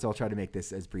Shyamalan, so I'll try to make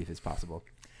this as brief as possible.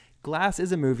 Glass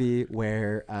is a movie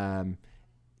where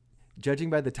judging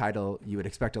by the title, you would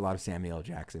expect a lot of Samuel L.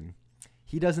 Jackson.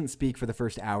 He doesn't speak for the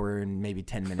first hour and maybe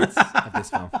 10 minutes of this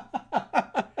film.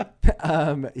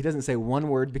 He doesn't say one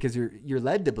word because you're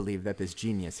led to believe that this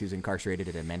genius who's incarcerated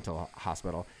at a mental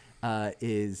hospital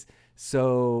is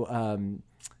so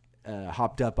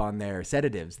hopped up on their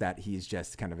sedatives that he's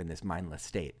just kind of in this mindless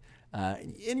state.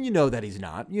 And you know that he's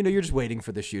not. You know, you're just waiting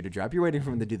for the shoe to drop. You're waiting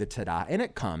for him to do the ta-da. And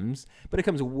it comes, but it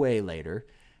comes way later.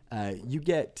 You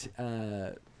get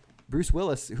Bruce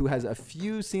Willis, who has a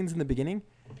few scenes in the beginning,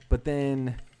 but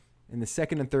then in the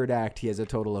second and third act, he has a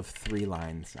total of 3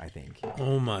 lines, I think.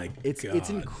 Oh my God. It's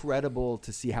incredible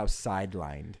to see how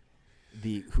sidelined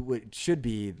who should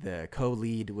be the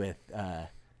co-lead with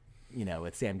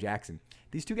with Sam Jackson.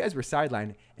 These two guys were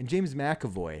sidelined, and James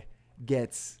McAvoy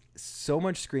gets so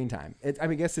much screen time. I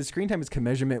guess his screen time is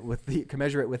commensurate with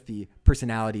the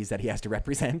personalities that he has to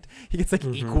represent. He gets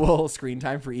equal screen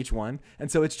time for each one, and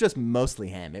so it's just mostly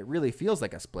him. It really feels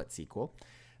like a split sequel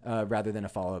rather than a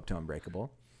follow-up to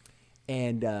Unbreakable.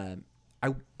 And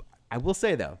I will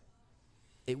say though,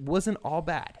 it wasn't all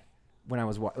bad. When I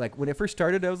was when it first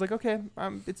started, I was like, okay,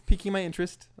 it's piquing my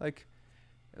interest. Like,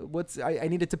 I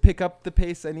needed to pick up the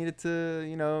pace. I needed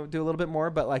to, do a little bit more,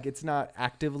 but it's not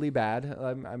actively bad.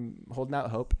 I'm holding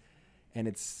out hope, and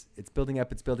it's building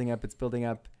up. It's building up. It's building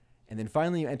up, and then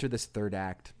finally you enter this third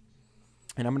act,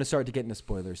 and I'm going to start to get into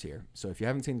spoilers here. So if you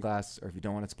haven't seen Glass or if you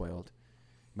don't want it spoiled,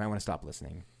 you might want to stop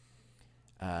listening.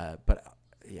 But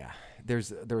yeah, there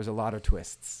was a lot of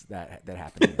twists that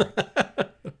happen here.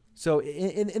 So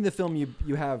in the film,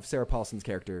 you have Sarah Paulson's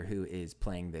character who is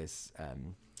playing this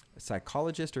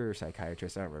psychologist or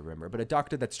psychiatrist, I don't remember, but a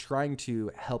doctor that's trying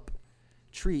to help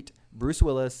treat Bruce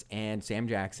Willis and Sam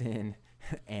Jackson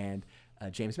and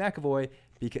James McAvoy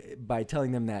by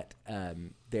telling them that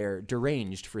they're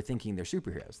deranged for thinking they're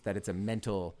superheroes, that it's a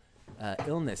mental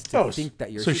illness to think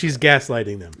that you're. So she's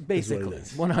gaslighting them, basically,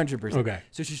 100%. Okay.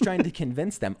 So she's trying to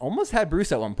convince them. Almost had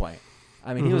Bruce at one point.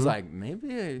 I mean, he was like,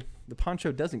 maybe the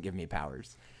poncho doesn't give me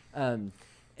powers, and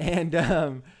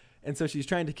so she's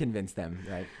trying to convince them.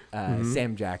 Right.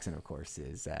 Sam Jackson, of course,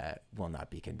 will not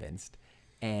be convinced,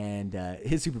 and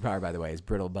his superpower, by the way, is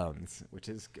brittle bones, which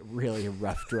is really a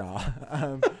rough draw.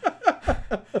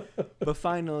 But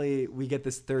finally, we get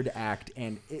this third act,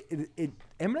 and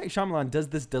M. Night Shyamalan does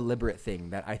this deliberate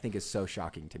thing that I think is so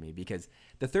shocking to me, because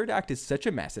the third act is such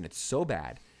a mess, and it's so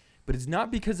bad, but it's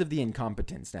not because of the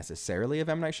incompetence necessarily of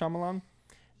M. Night Shyamalan.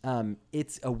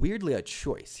 It's weirdly a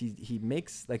choice. He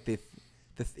makes the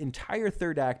entire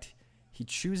third act, he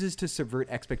chooses to subvert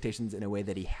expectations in a way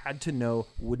that he had to know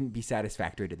wouldn't be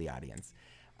satisfactory to the audience.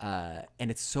 And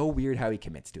it's so weird how he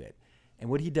commits to it. And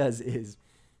what he does is,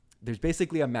 there's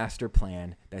basically a master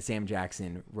plan that Sam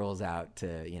Jackson rolls out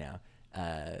to,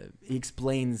 he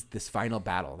explains this final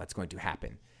battle that's going to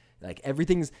happen.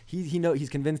 Everything's, he's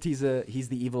convinced he's the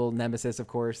evil nemesis, of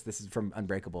course. This is from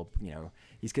Unbreakable.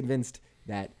 He's convinced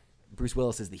that Bruce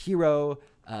Willis is the hero,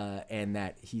 and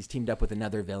that he's teamed up with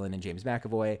another villain in James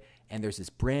McAvoy. And there's this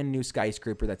brand new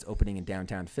skyscraper that's opening in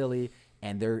downtown Philly.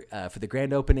 And they're for the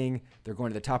grand opening, they're going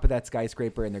to the top of that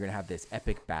skyscraper, and they're going to have this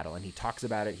epic battle. And he talks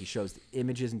about it. He shows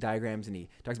images and diagrams, and he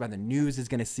talks about the news is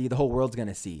going to see, the whole world's going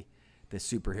to see the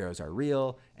superheroes are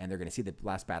real, and they're going to see the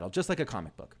last battle, just like a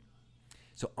comic book.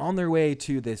 So on their way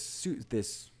to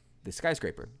this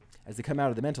skyscraper, as they come out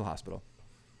of the mental hospital,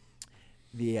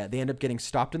 they end up getting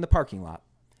stopped in the parking lot,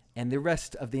 and the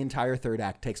rest of the entire third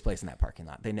act takes place in that parking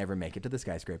lot. They never make it to the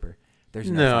skyscraper. There's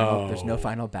no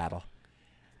final battle.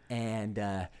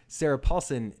 And Sarah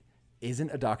Paulson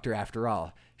isn't a doctor after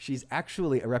all. She's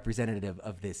actually a representative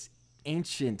of this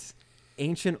ancient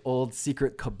old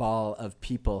secret cabal of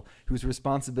people whose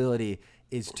responsibility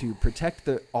is to protect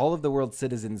all of the world's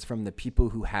citizens from the people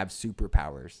who have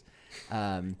superpowers.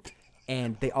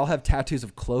 And they all have tattoos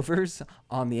of clovers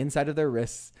on the inside of their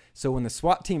wrists. So when the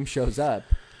SWAT team shows up,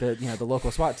 the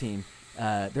local SWAT team,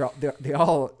 they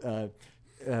all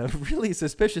really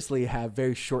suspiciously have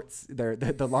very short.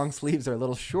 The long sleeves are a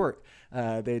little short.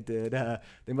 They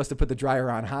must have put the dryer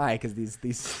on high because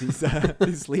these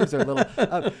sleeves are a little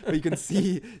up. But you can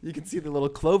see the little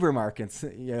clover markings.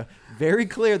 Very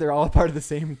clear they're all a part of the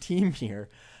same team here.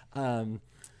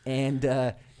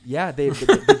 They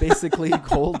basically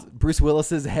hold Bruce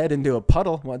Willis's head into a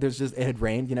puddle. Well, it had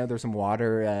rained. There's some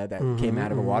water that came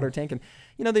out of a water tank, and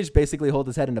they just basically hold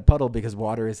his head in a puddle because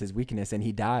water is his weakness, and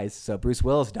he dies. So Bruce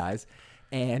Willis dies,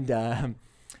 and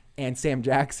Sam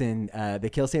Jackson. They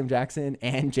kill Sam Jackson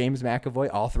and James McAvoy.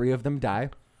 All three of them die.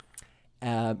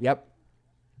 Yep,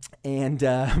 and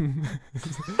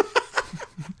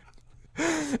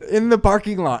in the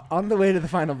parking lot on the way to the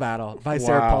final battle by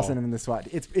Sarah Paulson and the SWAT.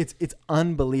 It's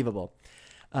unbelievable.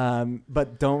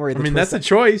 But don't worry. That's a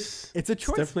choice. It's a choice.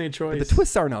 It's definitely a choice. But the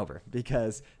twists aren't over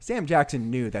because Sam Jackson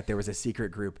knew that there was a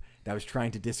secret group that was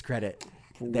trying to discredit.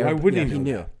 Why wouldn't he know? He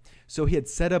knew. So he had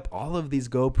set up all of these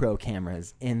GoPro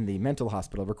cameras in the mental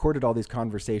hospital, recorded all these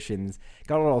conversations,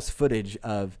 got all this footage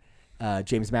of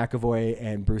James McAvoy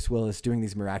and Bruce Willis doing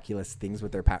these miraculous things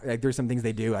with their power. Like there's some things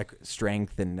they do, like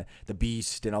strength and the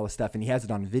beast and all this stuff, and he has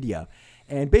it on video.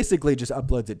 And basically just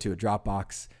uploads it to a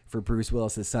Dropbox for Bruce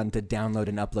Willis's son to download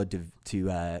and upload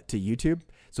to YouTube,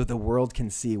 so the world can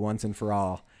see once and for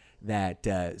all that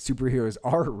superheroes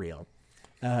are real.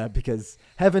 Because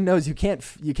heaven knows you can't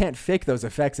fake those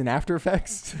effects in After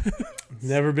Effects.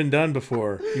 Never been done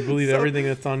before. You believe everything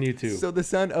that's on YouTube. So the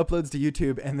son uploads to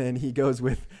YouTube, and then he goes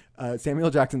with Samuel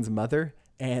Jackson's mother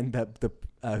and the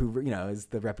who is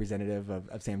the representative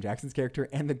of Sam Jackson's character,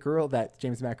 and the girl that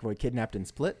James McAvoy kidnapped and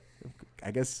split. I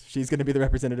guess she's going to be the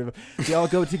representative. They all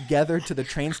go together to the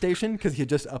train station because he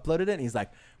just uploaded it. And he's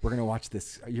like, we're going to watch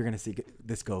this. You're going to see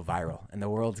this go viral, and the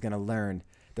world's going to learn.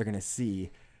 They're going to see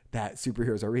that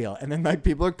superheroes are real. And then like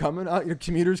people are coming out, your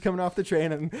commuters coming off the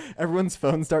train, and everyone's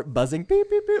phones start buzzing. Beep,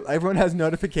 beep, beep. Everyone has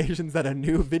notifications that a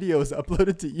new video is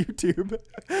uploaded to YouTube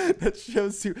that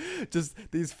shows just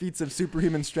these feats of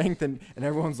superhuman strength. And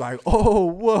everyone's like, oh,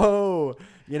 whoa.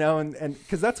 And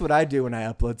because that's what I do when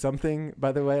I upload something,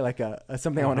 by the way, like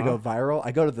something I want to go viral.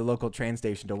 I go to the local train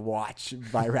station to watch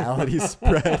virality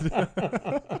spread.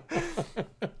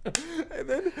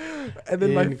 and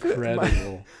then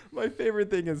incredible. My favorite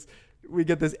thing is we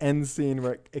get this end scene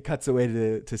where it cuts away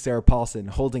to Sarah Paulson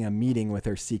holding a meeting with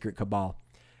her secret cabal.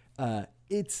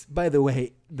 It's, by the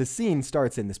way, the scene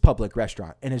starts in this public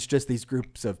restaurant, and it's just these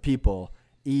groups of people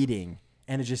eating.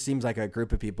 And it just seems like a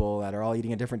group of people that are all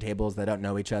eating at different tables that don't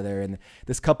know each other. And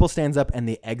this couple stands up and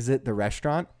they exit the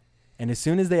restaurant. And as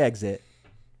soon as they exit,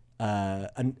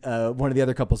 one of the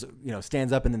other couples,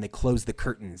 stands up, and then they close the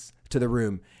curtains to the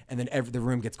room. And then the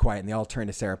room gets quiet, and they all turn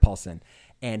to Sarah Paulson.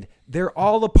 And they're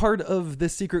all a part of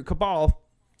this secret cabal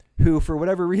who, for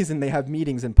whatever reason, they have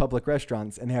meetings in public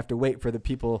restaurants, and they have to wait for the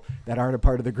people that aren't a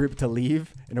part of the group to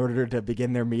leave in order to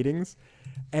begin their meetings.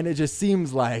 And it just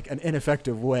seems like an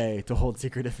ineffective way to hold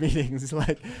secretive meetings,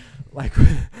 like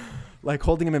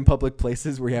holding them in public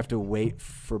places where you have to wait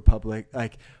for public.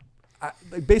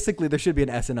 Basically, there should be an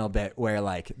SNL bit where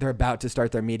like they're about to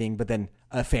start their meeting, but then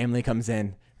a family comes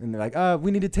in and they're like, "Oh,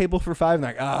 we need a table for 5." And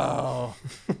they're like, "Oh,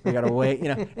 we gotta wait."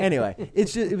 Anyway,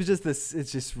 it's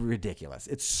just ridiculous.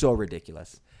 It's so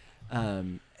ridiculous.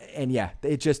 And yeah,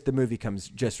 the movie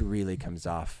really comes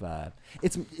off.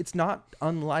 It's not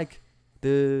unlike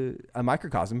a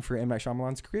microcosm for M. Night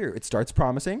Shyamalan's career. It starts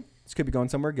promising. This could be going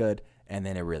somewhere good, and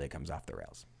then it really comes off the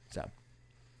rails. So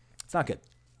it's not good.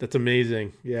 That's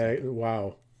amazing. Yeah.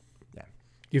 Wow. Yeah.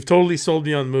 You've totally sold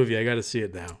me on the movie. I got to see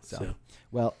it now. So.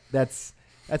 Well, that's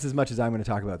as much as I'm going to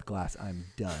talk about Glass. I'm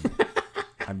done.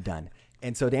 I'm done.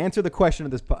 And so to answer the question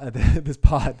of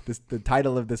the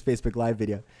title of this Facebook Live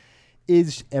video,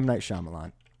 is M. Night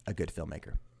Shyamalan a good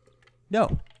filmmaker?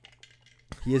 No,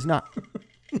 he is not.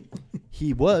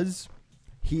 He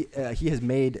has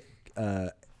made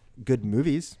good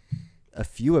movies, a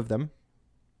few of them.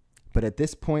 But at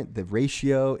this point, the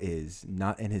ratio is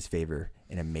not in his favor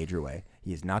in a major way.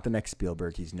 He is not the next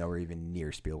Spielberg. He's nowhere even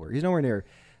near Spielberg. He's nowhere near,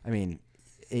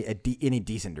 any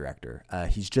decent director.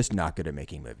 He's just not good at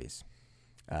making movies.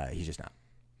 He's just not.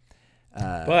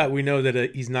 But we know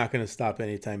that he's not going to stop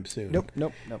anytime soon.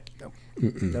 Nope.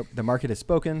 The market has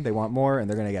spoken. They want more, and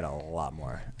they're going to get a lot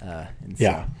more.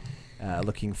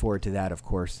 Looking forward to that, of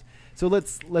course. So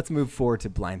let's move forward to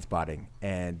Blindspotting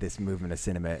and this movement of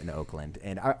cinema in Oakland.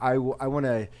 And I want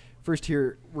to first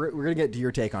hear, we're going to get to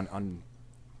your take on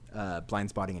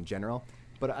Blindspotting in general,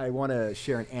 but I want to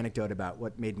share an anecdote about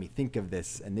what made me think of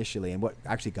this initially and what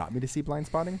actually got me to see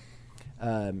Blindspotting.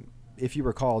 If you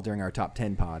recall, during our top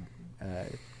 10 pod,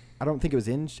 I don't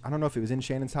know if it was in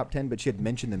Shannon's top 10, but she had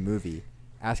mentioned the movie,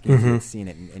 asking if you had seen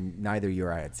it, and neither you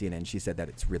or I had seen it, and she said that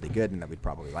it's really good and that we'd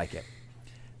probably like it.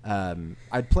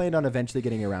 I'd planned on eventually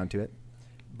getting around to it,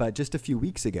 but just a few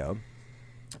weeks ago,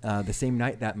 the same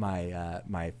night that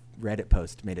my Reddit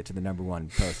post made it to the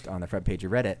 #1 post on the front page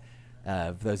of Reddit,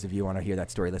 for those of you who want to hear that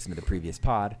story, listen to the previous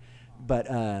pod. But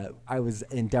I was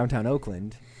in downtown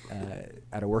Oakland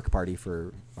at a work party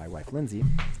for my wife Lindsay,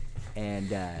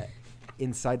 and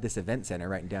inside this event center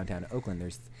right in downtown Oakland,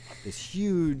 there's this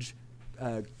huge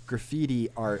graffiti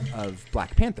art of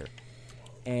Black Panther.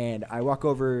 And I walk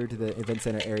over to the event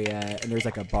center area, and there's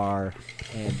like a bar,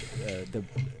 and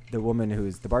the woman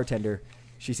who's the bartender,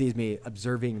 she sees me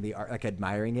observing the art, like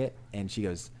admiring it, and she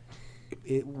goes,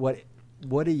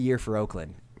 what a year for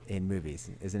Oakland in movies,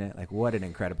 isn't it? Like, what an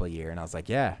incredible year. And I was like,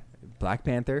 yeah, Black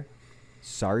Panther,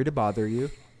 Sorry to Bother You.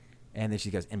 And then she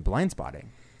goes, and Blindspotting.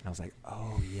 And I was like,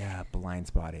 oh yeah,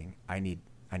 Blindspotting. I need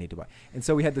to watch. And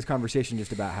so we had this conversation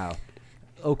just about how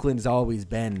Oakland has always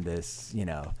been this,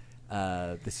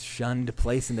 this shunned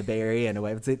place in the Bay Area in a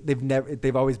way.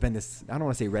 They've always been this, I don't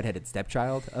want to say redheaded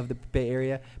stepchild of the Bay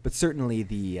Area, but certainly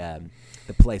the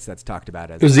place that's talked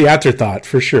about as, it was the afterthought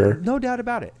for sure. No doubt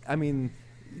about it. I mean,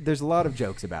 there's a lot of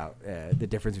jokes about the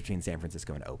difference between San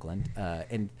Francisco and Oakland.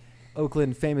 And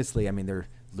Oakland famously, I mean, they're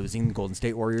losing the Golden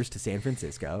State Warriors to San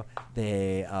Francisco.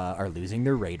 They are losing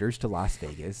their Raiders to Las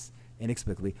Vegas.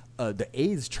 Inexplicably, the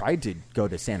A's tried to go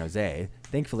to San Jose.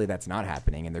 Thankfully, that's not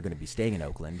happening, and they're going to be staying in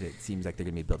Oakland. It seems like they're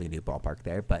going to be building a new ballpark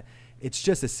there. But it's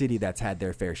just a city that's had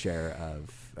their fair share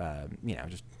of,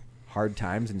 just hard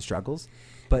times and struggles.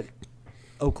 But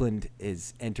Oakland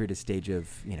is entered a stage of,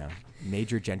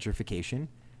 major gentrification.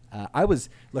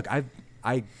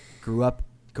 I grew up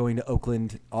going to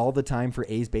Oakland all the time for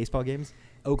A's baseball games.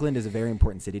 Oakland is a very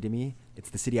important city to me.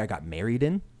 It's the city I got married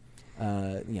in.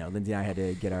 Lindsay and I had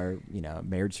to get our,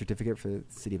 marriage certificate for the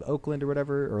city of Oakland or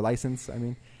whatever, or license, I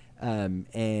mean.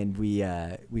 And we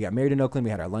got married in Oakland.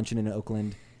 We had our luncheon in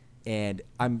Oakland. And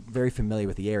I'm very familiar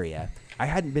with the area. I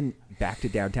hadn't been back to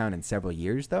downtown in several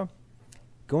years, though.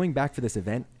 Going back for this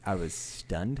event, I was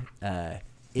stunned.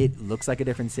 It looks like a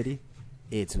different city.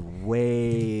 It's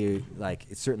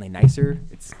it's certainly nicer.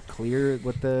 It's clear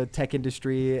what the tech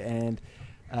industry and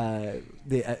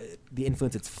the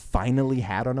influence it's finally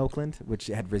had on Oakland, which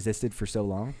it had resisted for so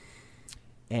long.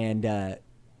 And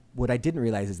what I didn't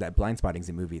realize is that Blindspotting is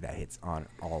a movie that hits on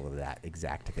all of that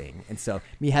exact thing. And so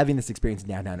me having this experience in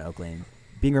downtown Oakland,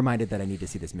 being reminded that I need to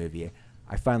see this movie,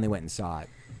 I finally went and saw it.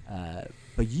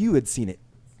 But you had seen it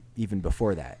even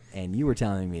before that, and you were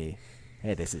telling me,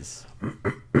 hey, this is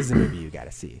a movie you got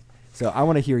to see. So I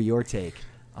want to hear your take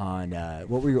on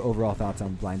what were your overall thoughts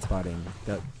on Blindspotting,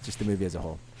 just the movie as a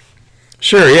whole.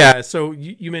 Sure, yeah. So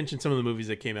you mentioned some of the movies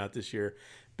that came out this year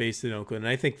based in Oakland,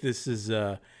 and I think this is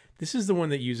the one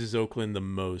that uses Oakland the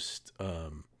most,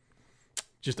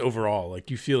 just overall.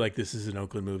 Like, you feel like this is an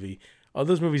Oakland movie. All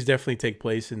those movies definitely take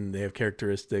place, and they have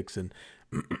characteristics, and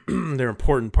they're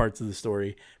important parts of the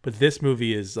story. But this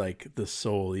movie is like the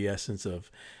soul, the essence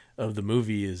of the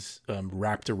movie is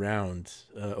wrapped around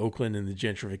Oakland and the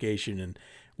gentrification and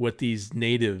what these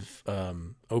native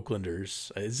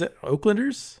Oaklanders, is it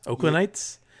Oaklanders?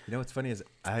 Oaklandites? You know what's funny is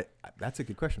that's a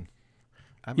good question.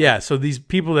 So these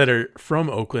people that are from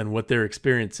Oakland, what they're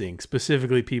experiencing,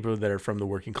 specifically people that are from the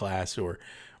working class or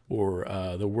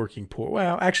the working poor.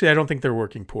 Well, actually, I don't think they're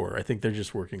working poor. I think they're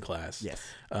just working class. Yes.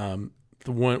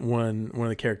 The one of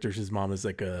the characters, his mom is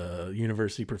like a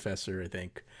university professor, I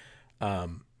think.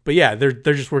 But yeah, they're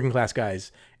just working class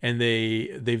guys, and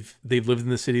they've lived in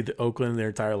the city of Oakland their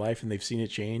entire life, and they've seen it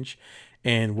change.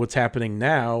 And what's happening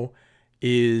now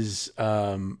is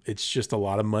it's just a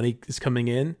lot of money is coming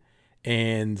in,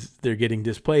 and they're getting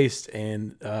displaced,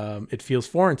 and it feels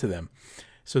foreign to them.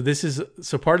 So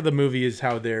part of the movie is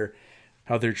how they're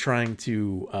trying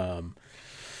to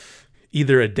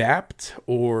either adapt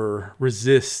or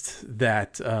resist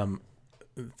that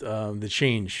the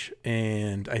change.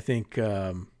 And I think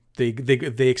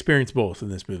they experience both in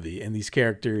this movie, and these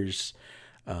characters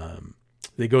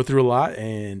they go through a lot,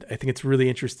 and I think it's really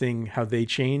interesting how they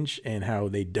change and how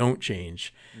they don't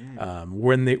change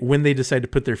when they decide to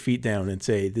put their feet down and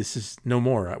say, this is no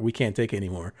more, we can't take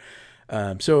anymore.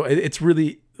 So it's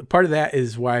really, part of that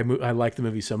is why I like the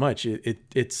movie so much.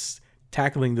 It's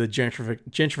tackling the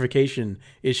gentrification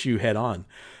issue head on.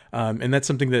 And that's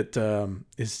something that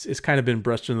is kind of been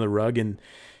brushed under the rug,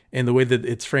 and the way that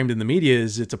it's framed in the media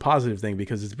is it's a positive thing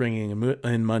because it's bringing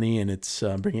in money, and it's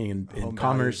bringing in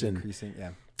commerce and increasing,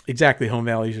 yeah. Exactly, home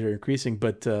values are increasing,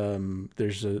 but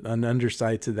there's an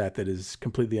underside to that is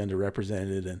completely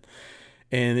underrepresented,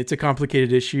 and it's a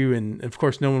complicated issue. And of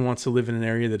course, no one wants to live in an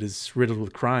area that is riddled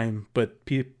with crime, but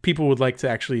people would like to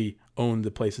actually own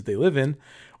the place that they live in,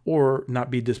 or not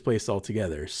be displaced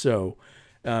altogether. So.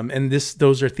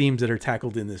 Those are themes that are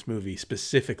tackled in this movie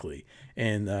specifically.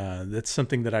 And that's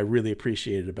something that I really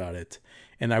appreciated about it.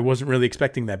 And I wasn't really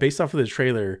expecting that. Based off of the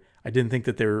trailer, I didn't think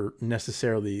that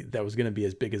that was going to be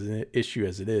as big as an issue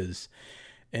as it is.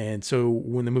 And so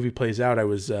when the movie plays out, I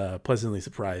was pleasantly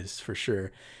surprised for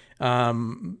sure.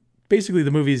 Basically,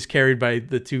 the movie is carried by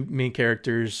the two main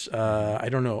characters. I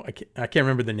don't know. I can't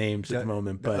remember the names at the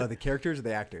moment. But the characters or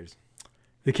the actors?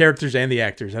 The characters and the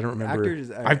actors. I don't remember.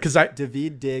 Actors,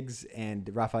 David Diggs and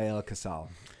Rafael Casal.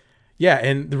 Yeah,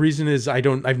 and the reason is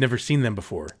I've never seen them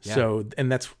before. Yeah. So,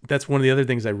 and that's one of the other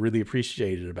things I really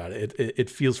appreciated about it. It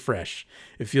feels fresh.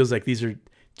 It feels like these are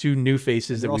two new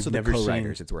faces that we've never seen.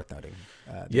 Co-writers, it's worth noting.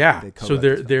 So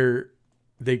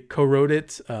they co-wrote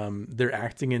it. They're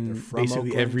acting in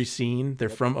basically Oakland. every scene. They're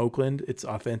from Oakland. It's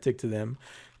authentic to them.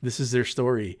 This is their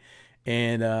story,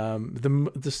 and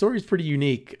the story is pretty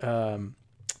unique. The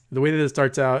way that it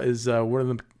starts out is one of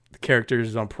the characters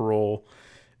is on parole.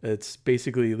 It's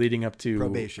basically leading up to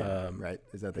probation, right?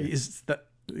 Is that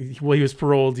he was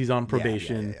paroled. He's on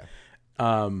probation.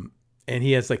 Yeah. And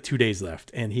he has like 2 days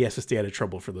left, and he has to stay out of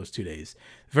trouble for those 2 days.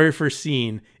 The very first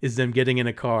scene is them getting in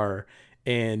a car,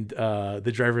 and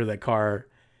the driver of that car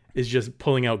is just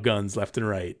pulling out guns left and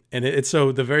right. And it's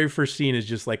so the very first scene is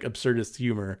just like absurdist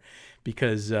humor,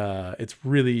 because it's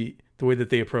really the way that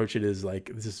they approach it is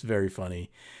like, this is very funny.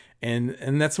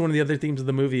 And that's one of the other themes of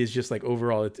the movie is just like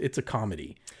overall it's a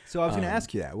comedy. So I was going to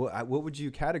ask you that. What would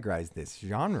you categorize this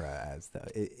genre as, though?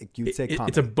 You'd say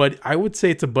comedy. I would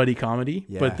say it's a buddy comedy,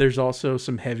 Yeah. but there's also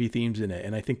some heavy themes in it,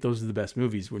 and I think those are the best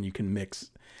movies when you can mix,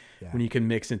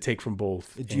 and take from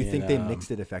both. Do you think they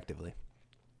mixed it effectively?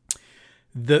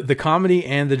 The comedy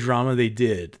and the drama they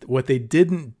did. What they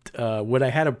didn't, what I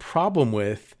had a problem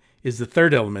with is the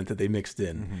third element that they mixed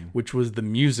in, which was the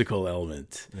musical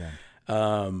element. Yeah.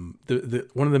 The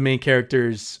one of the main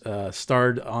characters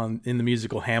starred in the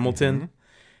musical Hamilton,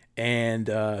 and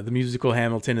the musical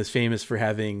Hamilton is famous for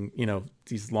having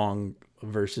these long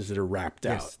verses that are rapped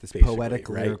out. This poetic,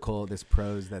 lyrical, this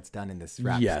prose that's done in this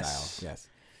rap style. Yes,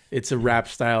 it's a rap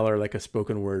style or like a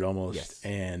spoken word almost. Yes.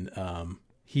 And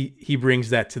he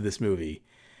brings that to this movie.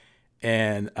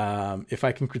 And if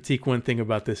I can critique one thing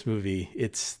about this movie,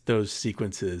 it's those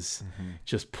sequences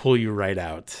just pull you right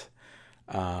out.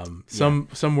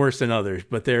 Some worse than others,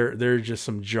 but there are just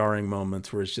some jarring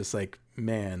moments where it's just like,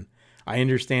 man, I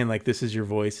understand like this is your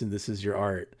voice and this is your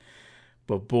art,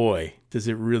 but boy, does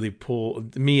it really pull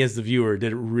me as the viewer?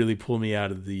 Did it really pull me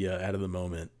out of the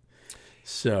moment?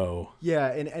 So yeah,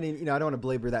 and I don't want to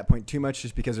belabor that point too much,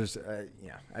 just because there's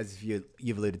as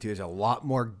you've alluded to, there's a lot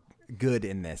more good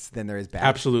in this than there is bad.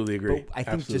 Absolutely agree. But I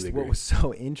think what was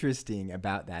so interesting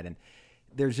about that, and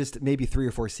there's just maybe 3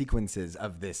 or 4 sequences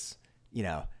of this.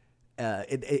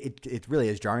 It really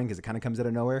is jarring because it kind of comes out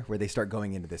of nowhere, where they start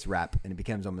going into this rap and it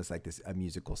becomes almost like a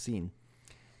musical scene.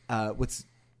 I was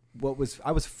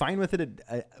fine with it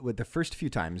with the first few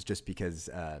times, just because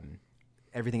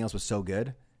everything else was so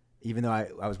good. Even though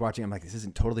I was watching, I'm like, this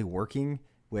isn't totally working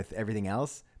with everything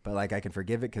else, but like I can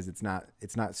forgive it because it's not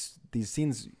these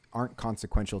scenes aren't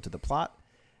consequential to the plot.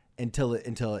 Until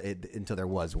there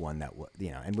was one that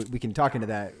and we can talk into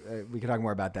that. We can talk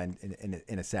more about that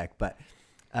in a sec. But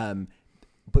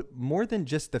more than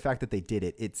just the fact that they did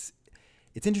it, it's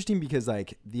interesting because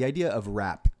like the idea of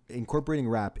incorporating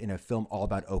rap in a film all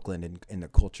about Oakland and the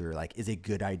culture, like, is a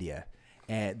good idea.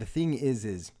 And the thing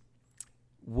is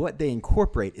what they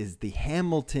incorporate is the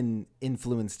Hamilton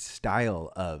influenced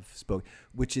style of spoke,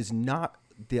 which is not.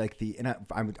 I don't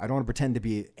want to pretend to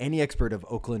be any expert of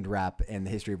Oakland rap and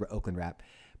the history of Oakland rap,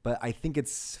 but I think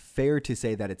it's fair to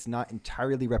say that it's not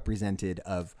entirely represented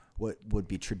of what would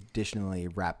be traditionally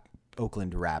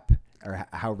Oakland rap, or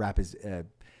how rap is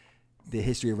the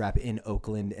history of rap in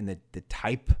Oakland and the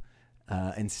type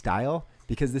and style,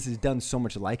 because this is done so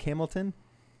much like Hamilton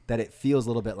that it feels a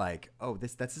little bit like, oh,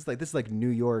 this is like New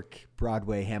York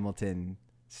Broadway Hamilton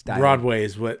style. Broadway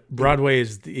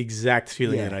is the exact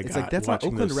feeling that I got. It's like that's why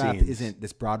Oakland rap isn't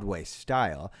this Broadway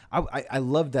style. I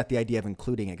love that, the idea of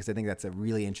including it, because I think that's a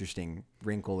really interesting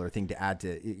wrinkle or thing to add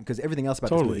to, because everything else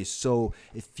about this movie is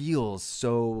it feels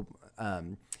so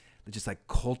just like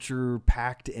culture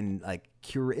packed and like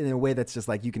in a way that's just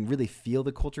like you can really feel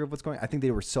the culture of what's going on. I think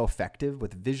they were so effective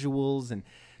with visuals and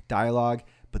dialogue,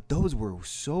 but those were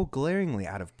so glaringly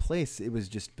out of place. It was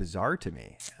just bizarre to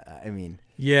me.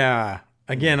 Yeah.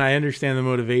 Again, I understand the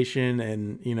motivation,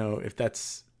 and if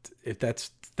that's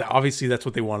obviously that's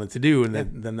what they wanted to do, and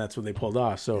then that's what they pulled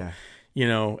off. So,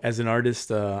 as an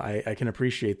artist, I can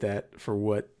appreciate that for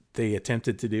what they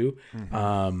attempted to do.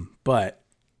 But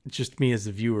just me as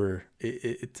a viewer,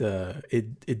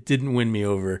 it didn't win me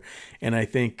over, and I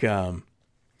think,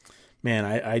 man,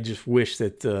 I just wish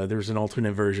that there was an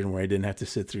alternate version where I didn't have to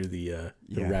sit through the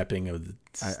rapping of the.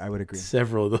 I would agree.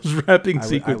 Several of those rapping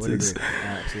sequences. I would agree.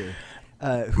 Absolutely.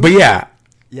 But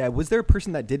yeah. Was there a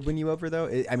person that did win you over though?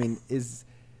 Is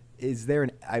there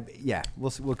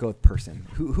we'll go with person.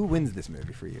 Who wins this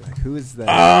movie for you? Like, who is the?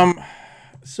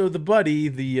 So the buddy,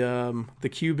 the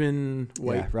Cuban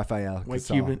Rafael white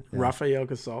Casal. Cuban Yeah. Rafael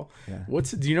Casal. Yeah.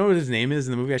 Do you know what his name is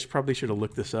in the movie? Probably should have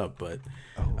looked this up, but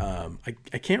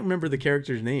I can't remember the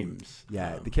characters' names.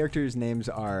 Yeah, the characters' names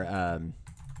are.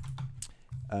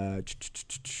 I've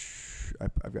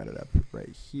got it up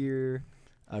right here.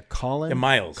 Colin. And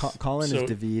Miles. Colin is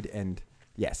David, and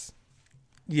yes.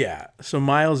 Yeah. So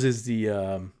Miles is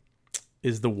the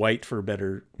white for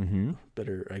better,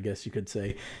 I guess you could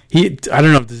say. I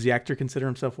don't know. Does the actor consider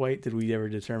himself white? Did we ever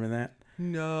determine that?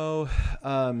 No.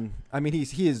 I mean,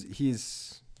 he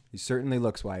certainly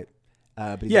looks white.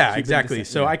 But he's yeah, exactly.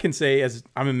 Descent, so I can say, as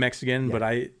I'm a Mexican, but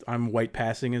I'm white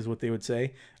passing is what they would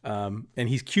say. And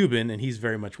he's Cuban, and he's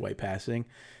very much white passing.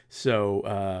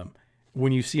 So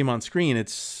when you see him on screen,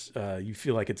 it's you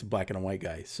feel like it's a black and a white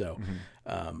guy. So,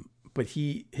 but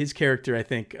his character, I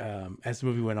think, as the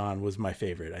movie went on, was my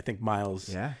favorite. I think Miles.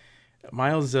 Yeah.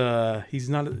 Miles, he's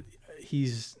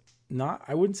not.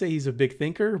 I wouldn't say he's a big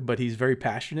thinker, but he's very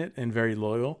passionate and very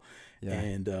loyal. Yeah.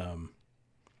 And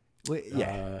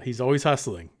he's always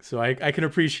hustling. So I can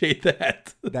appreciate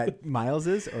that. That Miles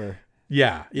is, or.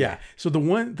 Yeah. So the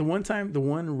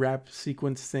one rap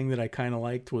sequence thing that I kind of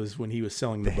liked was when he was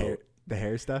selling the boat. The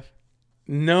hair stuff?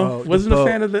 No, wasn't a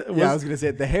fan of the. I was gonna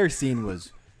say the hair scene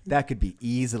that could be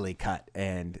easily cut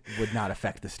and would not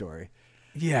affect the story.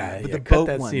 Yeah, cut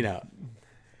that scene out.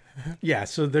 Yeah,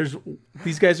 so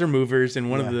these guys are movers, and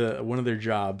one of their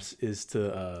jobs is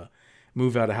to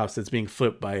move out a house that's being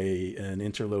flipped by an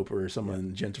interloper or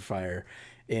someone gentrifier.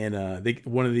 And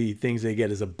one of the things they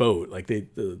get is a boat. Like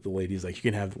the lady's like, you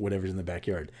can have whatever's in the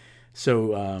backyard.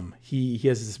 So he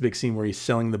has this big scene where he's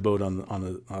selling the boat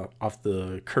off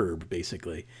the curb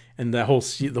basically, and the whole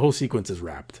sequence is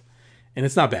wrapped, and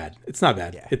it's not bad.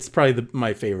 Yeah. It's probably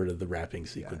my favorite of the wrapping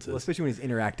sequences. Well, especially when he's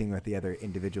interacting with the other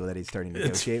individual that he's starting to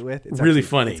negotiate with. It's really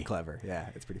funny. It's clever. Yeah,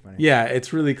 it's pretty funny. Yeah,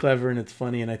 it's really clever and it's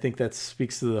funny, and I think that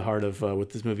speaks to the heart of what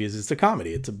this movie is. It's a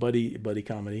comedy. It's a buddy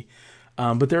comedy.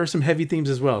 But there are some heavy themes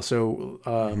as well. So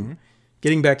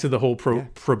getting back to the whole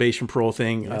probation parole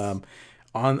thing,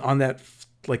 on that,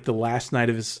 like the last night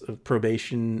of his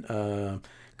probation,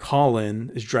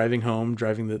 Colin is driving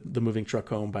the moving truck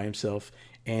home by himself,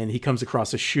 and he comes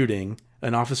across an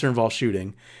officer involved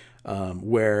shooting,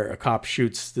 where a cop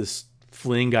shoots this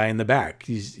fleeing guy in the back.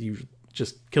 He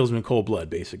just kills him in cold blood,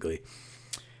 basically.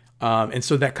 And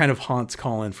so that kind of haunts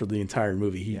Colin for the entire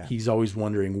movie. He's always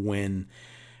wondering when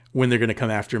they're going to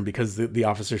come after him, because the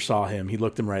officer saw him. He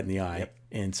looked him right in the eye.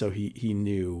 And so he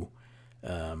knew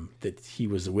that he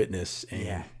was a witness,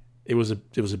 and it was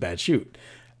a bad shoot.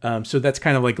 So that's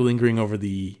kind of like lingering over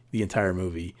the entire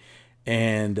movie.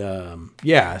 And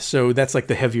so that's like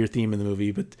the heavier theme in the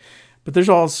movie, but there's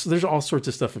all sorts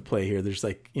of stuff at play here. There's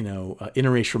like,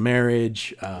 interracial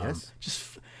marriage,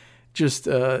 just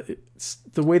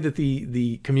the way that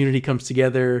the community comes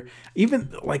together.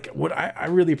 Even like what I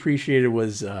really appreciated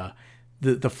was the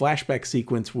flashback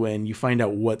sequence when you find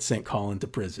out what sent Colin to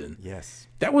prison. Yes,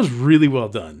 that was really well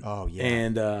done. Oh yeah,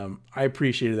 and I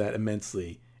appreciated that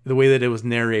immensely. The way that it was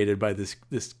narrated by this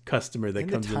customer that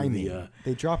comes in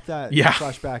they dropped that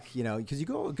flashback, because you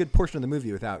go a good portion of the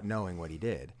movie without knowing what he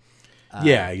did.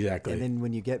 Yeah, exactly. And then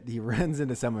when he runs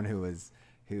into someone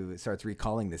who starts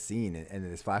recalling the scene, and then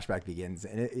this flashback begins,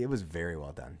 and it was very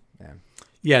well done.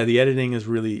 Yeah, the editing is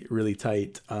really, really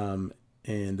tight. And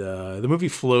the movie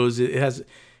flows. I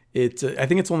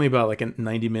think it's only about like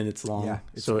 90 minutes long.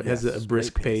 So it has a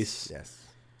brisk pace. Yes.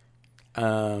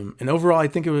 And overall, I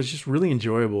think it was just really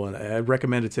enjoyable, and I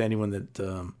recommend it to anyone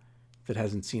that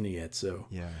hasn't seen it yet. So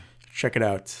check it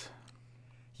out.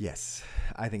 Yes,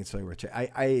 I think it's really worth it.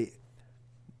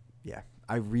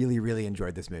 I really, really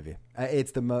enjoyed this movie.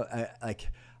 It's the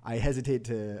I hesitate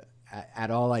to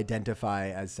at all identify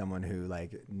as someone who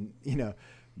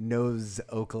knows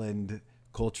Oakland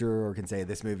culture or can say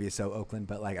this movie is so Oakland,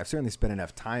 but I've certainly spent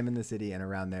enough time in the city and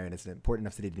around there, and it's an important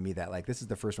enough city to me that this is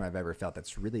the first one I've ever felt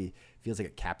that's really feels like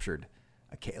it captured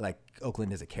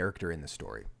Oakland as a character in the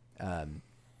story.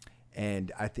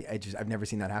 And I've never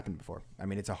seen that happen before. I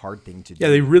mean, it's a hard thing to do. Yeah,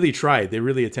 they really tried. They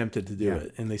really attempted to do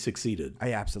it, and they succeeded.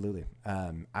 Absolutely.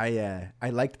 I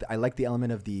liked the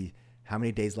element of the how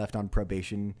many days left on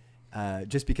probation,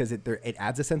 just because it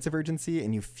adds a sense of urgency,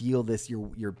 and you feel this.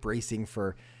 You're bracing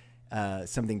for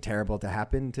something terrible to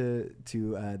happen to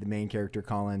the main character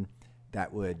Colin,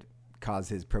 that would cause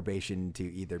his probation to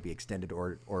either be extended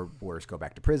or worse, go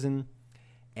back to prison,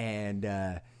 and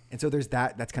so there's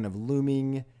that's kind of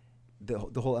looming.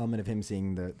 The whole element of him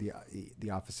seeing the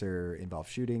officer involved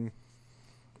shooting,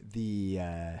 the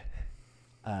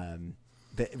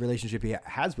relationship he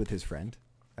has with his friend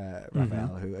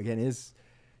Rafael, who again is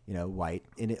white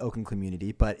in the Oakland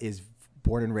community, but is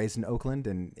born and raised in Oakland,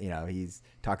 and he's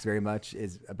talks very much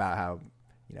is about how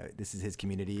this is his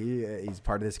community. He's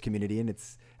part of this community, and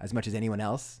it's as much as anyone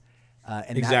else.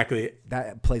 And exactly.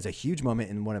 That plays a huge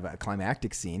moment in one of a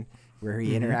climactic scene where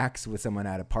he interacts with someone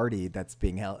at a party that's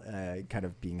being held, kind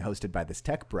of being hosted by this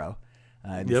tech bro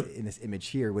in this image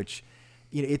here, which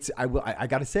I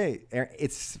got to say,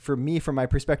 it's for me, from my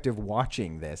perspective,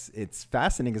 watching this, it's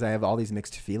fascinating because I have all these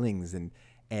mixed feelings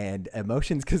and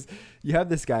emotions, because you have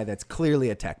this guy that's clearly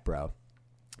a tech bro.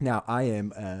 Now I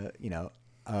am,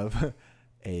 of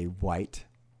a white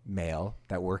male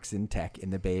that works in tech in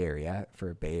the Bay Area for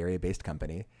a Bay Area based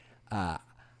company.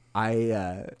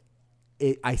 I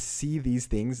see these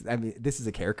things. I mean, this is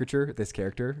a caricature, this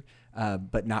character,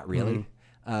 but not really.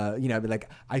 Like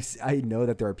I know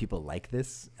that there are people like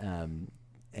this.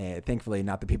 Thankfully,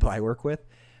 not the people I work with,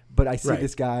 but I see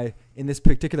this guy in this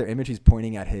particular image. He's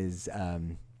pointing at his,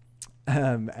 the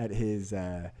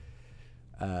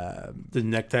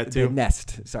neck tattoo, the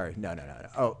Nest. Sorry, no.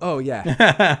 Oh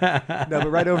yeah. No,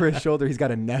 but right over his shoulder, he's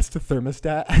got a Nest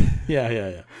thermostat.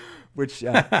 Yeah. Which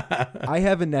I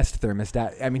have a Nest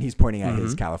thermostat. I mean, he's pointing at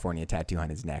his California tattoo on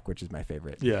his neck, which is my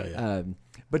favorite. Yeah.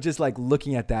 But just like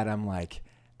looking at that, I'm like,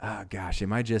 oh gosh,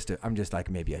 I'm just like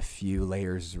maybe a few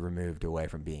layers removed away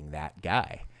from being that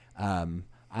guy. I'm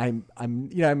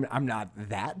not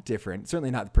that different.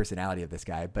 Certainly not the personality of this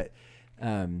guy, but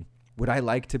would I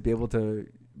like to be able to,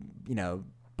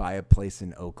 buy a place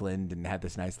in Oakland and have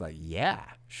this nice, yeah,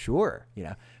 sure,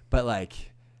 but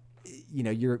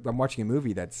I'm watching a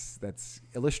movie that's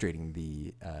illustrating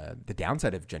the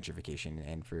downside of gentrification,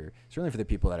 and certainly for the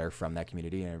people that are from that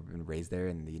community and have been raised there,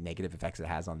 and the negative effects it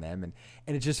has on them. And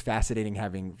it's just fascinating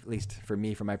having, at least for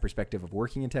me, from my perspective of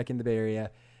working in tech in the Bay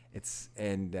Area,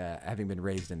 having been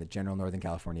raised in the general Northern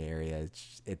California area,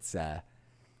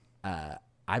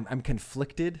 I'm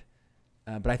conflicted.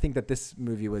 But I think that this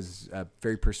movie was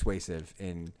very persuasive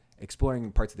in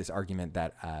exploring parts of this argument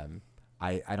that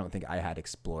I don't think I had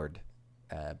explored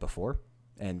before,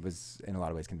 and was in a lot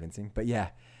of ways convincing. But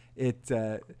yeah,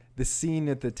 the scene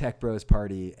at the Tech Bros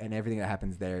party and everything that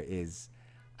happens there is,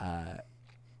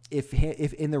 if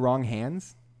in the wrong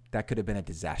hands, that could have been a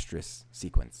disastrous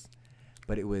sequence.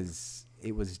 But it was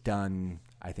done,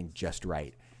 I think, just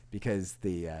right, because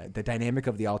the dynamic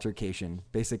of the altercation,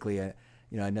 basically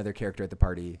another character at the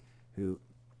party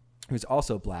who's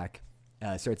also black,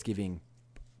 starts giving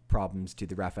problems to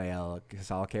the Rafael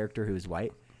Casal character, who is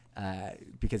white,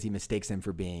 because he mistakes him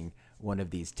for being one of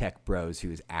these tech bros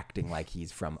who's acting like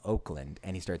he's from Oakland,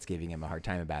 and he starts giving him a hard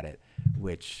time about it,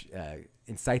 which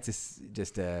incites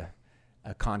just a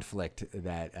conflict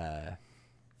that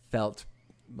felt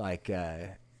like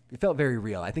it felt very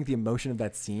real. I think the emotion of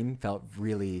that scene felt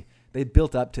really, they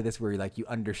built up to this where you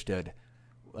understood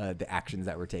the actions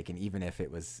that were taken, even if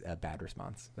it was a bad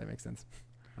response. Does that make sense?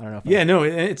 I don't know.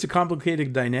 It's a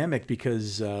complicated dynamic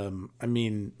because,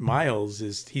 Miles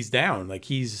he's down.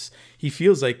 He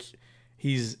feels like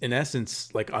he's in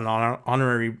essence like an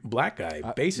honorary black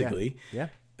guy, basically. Yeah.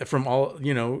 From all,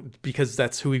 because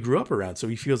that's who he grew up around. So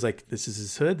he feels like this is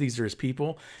his hood. These are his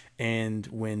people. And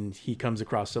when he comes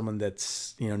across someone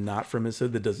that's, not from his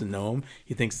hood, that doesn't know him,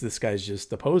 he thinks this guy's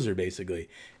just a poser, basically,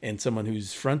 and someone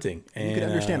who's fronting. And you can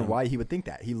understand why he would think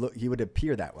that. He would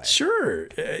appear that way. Sure.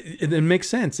 It makes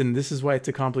sense. And this is why it's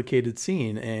a complicated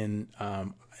scene. And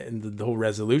the whole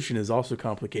resolution is also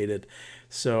complicated.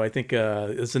 So I think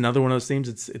it's another one of those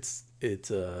themes.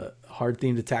 It's a hard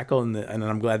theme to tackle, and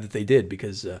I'm glad that they did,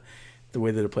 because the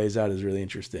way that it plays out is really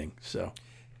interesting. So,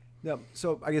 yeah.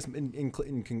 So I guess in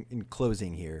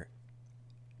closing here,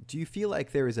 do you feel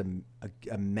like there is a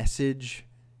message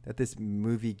that this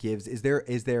movie gives? Is there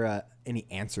any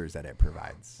answers that it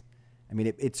provides? I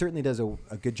mean, it certainly does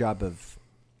a good job of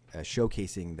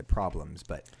showcasing the problems,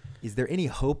 but is there any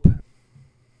hope?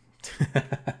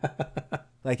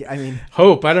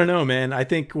 Hope. I don't know, man. I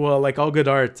think, like all good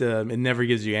art, it never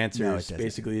gives you answers. No, it doesn't.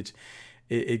 Basically,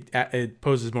 it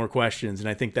poses more questions, and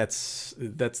I think that's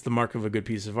the mark of a good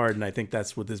piece of art, and I think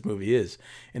that's what this movie is.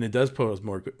 And it does pose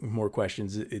more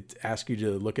questions. It asks you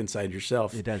to look inside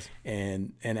yourself. It does,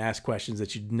 and ask questions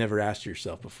that you'd never asked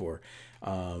yourself before.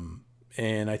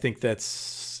 And I think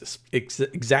that's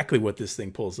exactly what this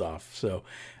thing pulls off. So,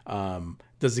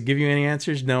 does it give you any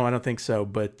answers? No, I don't think so.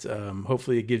 But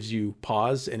hopefully it gives you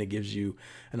pause, and it gives you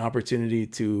an opportunity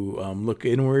to look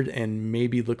inward and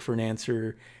maybe look for an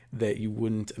answer that you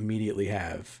wouldn't immediately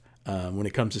have when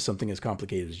it comes to something as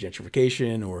complicated as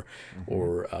gentrification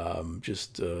or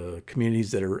just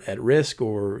communities that are at risk,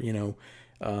 or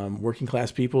working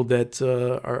class people that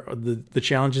are the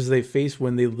challenges they face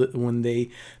when the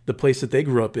place that they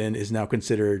grew up in is now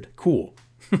considered cool,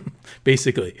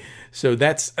 basically. So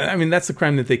that's the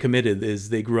crime that they committed, is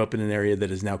they grew up in an area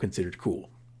that is now considered cool.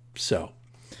 So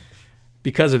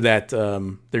because of that,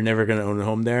 they're never going to own a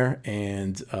home there,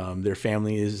 and their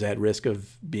family is at risk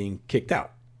of being kicked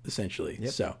out, essentially.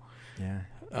 Yep. So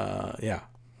yeah.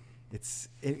 It's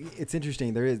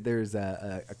interesting. There's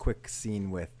a quick scene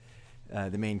with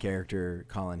the main character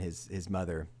calling his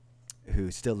mother,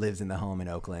 who still lives in the home in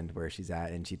Oakland where she's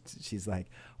at, and she's like,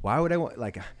 why would I want,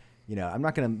 like, I'm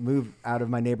not going to move out of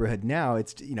my neighborhood now.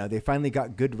 It's, they finally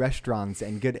got good restaurants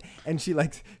and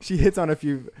she hits on a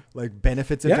few like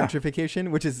benefits of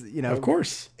gentrification, which is, of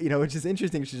course, which is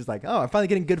interesting. She's just like, oh, I'm finally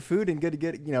getting good food and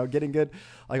getting good,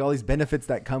 like all these benefits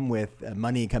that come with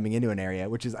money coming into an area,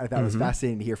 which is, I thought was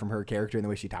fascinating to hear from her character and the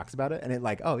way she talks about it. And it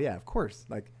like, oh yeah, of course.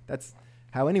 Like that's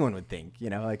how anyone would think,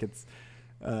 like it's,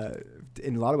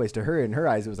 in a lot of ways to her, in her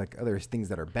eyes, it was like, oh, there's things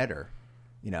that are better.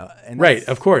 And right,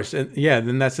 of course. And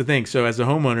then that's the thing. So as a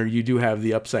homeowner, you do have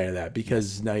the upside of that,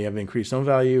 because now you have increased home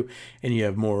value, and you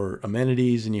have more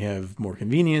amenities, and you have more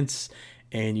convenience,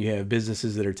 and you have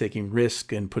businesses that are taking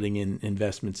risk and putting in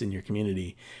investments in your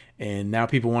community. And now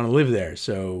people want to live there.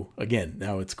 So again,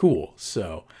 now it's cool.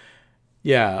 So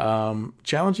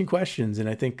challenging questions. And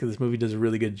I think this movie does a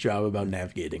really good job about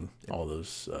navigating all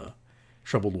those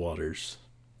troubled waters,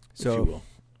 if you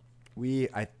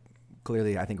will.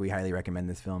 Clearly, I think we highly recommend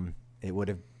this film. It would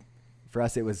have, for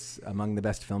us, it was among the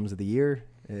best films of the year,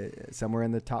 somewhere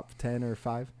in the top 10 or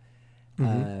 5.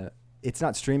 It's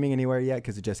not streaming anywhere yet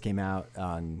because it just came out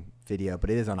on video,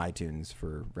 but it is on iTunes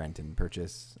for rent and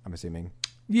purchase, I'm assuming.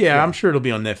 Yeah, I'm sure it'll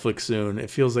be on Netflix soon. It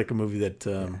feels like a movie that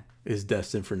is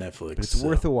destined for Netflix. But it's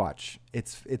worth a watch.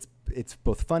 It's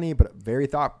both funny, but very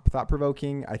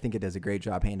thought-provoking. I think it does a great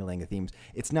job handling the themes.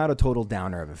 It's not a total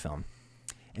downer of a film.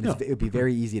 And it would be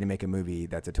very easy to make a movie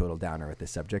that's a total downer with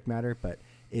this subject matter, but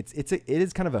it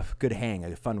is kind of a good hang,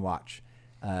 a fun watch,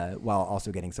 while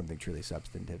also getting something truly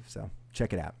substantive. So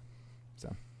check it out.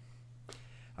 So,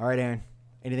 all right, Aaron.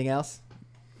 Anything else?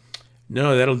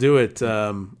 No, that'll do it.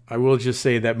 I will just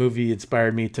say that movie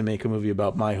inspired me to make a movie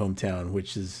about my hometown,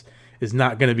 which is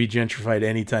not going to be gentrified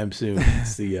anytime soon.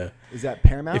 It's the is that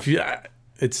Paramount?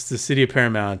 It's the city of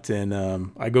Paramount, and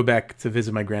I go back to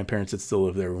visit my grandparents that still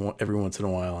live there every once in a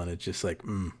while, and it's just like,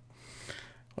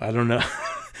 I don't know.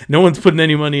 No one's putting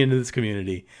any money into this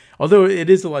community, although it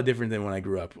is a lot different than when I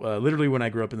grew up. Literally, when I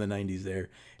grew up in the 90s there,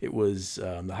 it was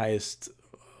the highest,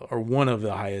 or one of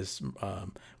the highest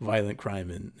violent crime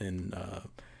in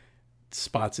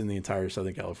spots in the entire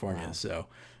Southern California. Wow. So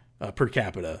per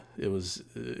capita, it was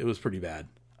pretty bad.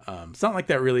 It's not like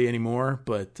that really anymore,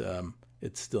 but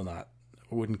it's still not.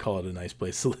 I wouldn't call it a nice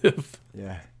place to live.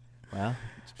 Yeah. Well,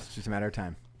 it's just a matter of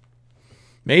time.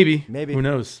 Maybe. Who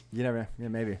knows? You never know. Yeah,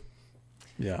 maybe.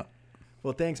 Yeah.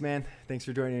 Well, thanks, man. Thanks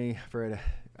for joining me for it.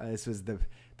 This was the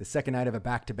second night of a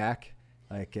back-to-back,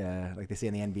 like they say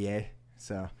in the NBA.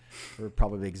 So we're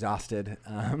probably exhausted.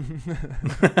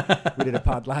 We did a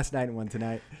pod last night and one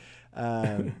tonight.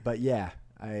 But yeah,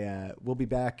 we'll be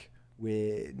back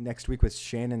next week with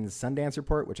Shannon's Sundance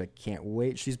Report, which I can't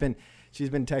wait. She's been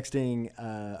texting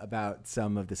about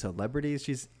some of the celebrities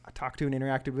she's talked to and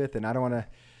interacted with, and I don't want to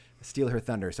steal her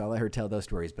thunder, so I'll let her tell those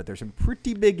stories. But there's some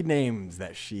pretty big names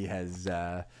that she has.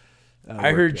 I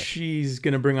heard she's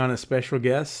going to bring on a special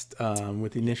guest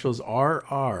with the initials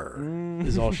RR.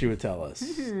 Is all she would tell us.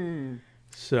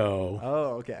 So.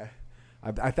 Oh, okay.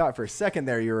 I thought for a second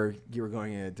there you were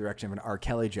going in a direction of an R.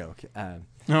 Kelly joke.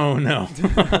 Oh no,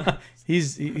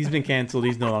 he's been canceled.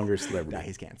 He's no longer a celebrity. Nah,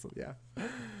 he's canceled. Yeah.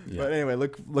 But anyway,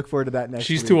 look forward to that next.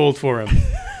 She's week. Too old for him.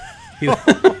 No.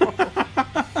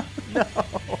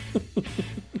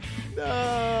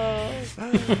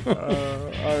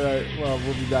 All right. Well,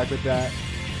 we'll be back with that.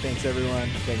 Thanks, everyone.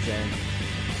 Thanks, Aaron.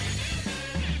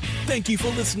 Thank you for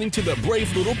listening to the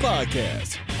Brave Little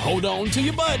Podcast. Hold on to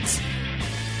your butts.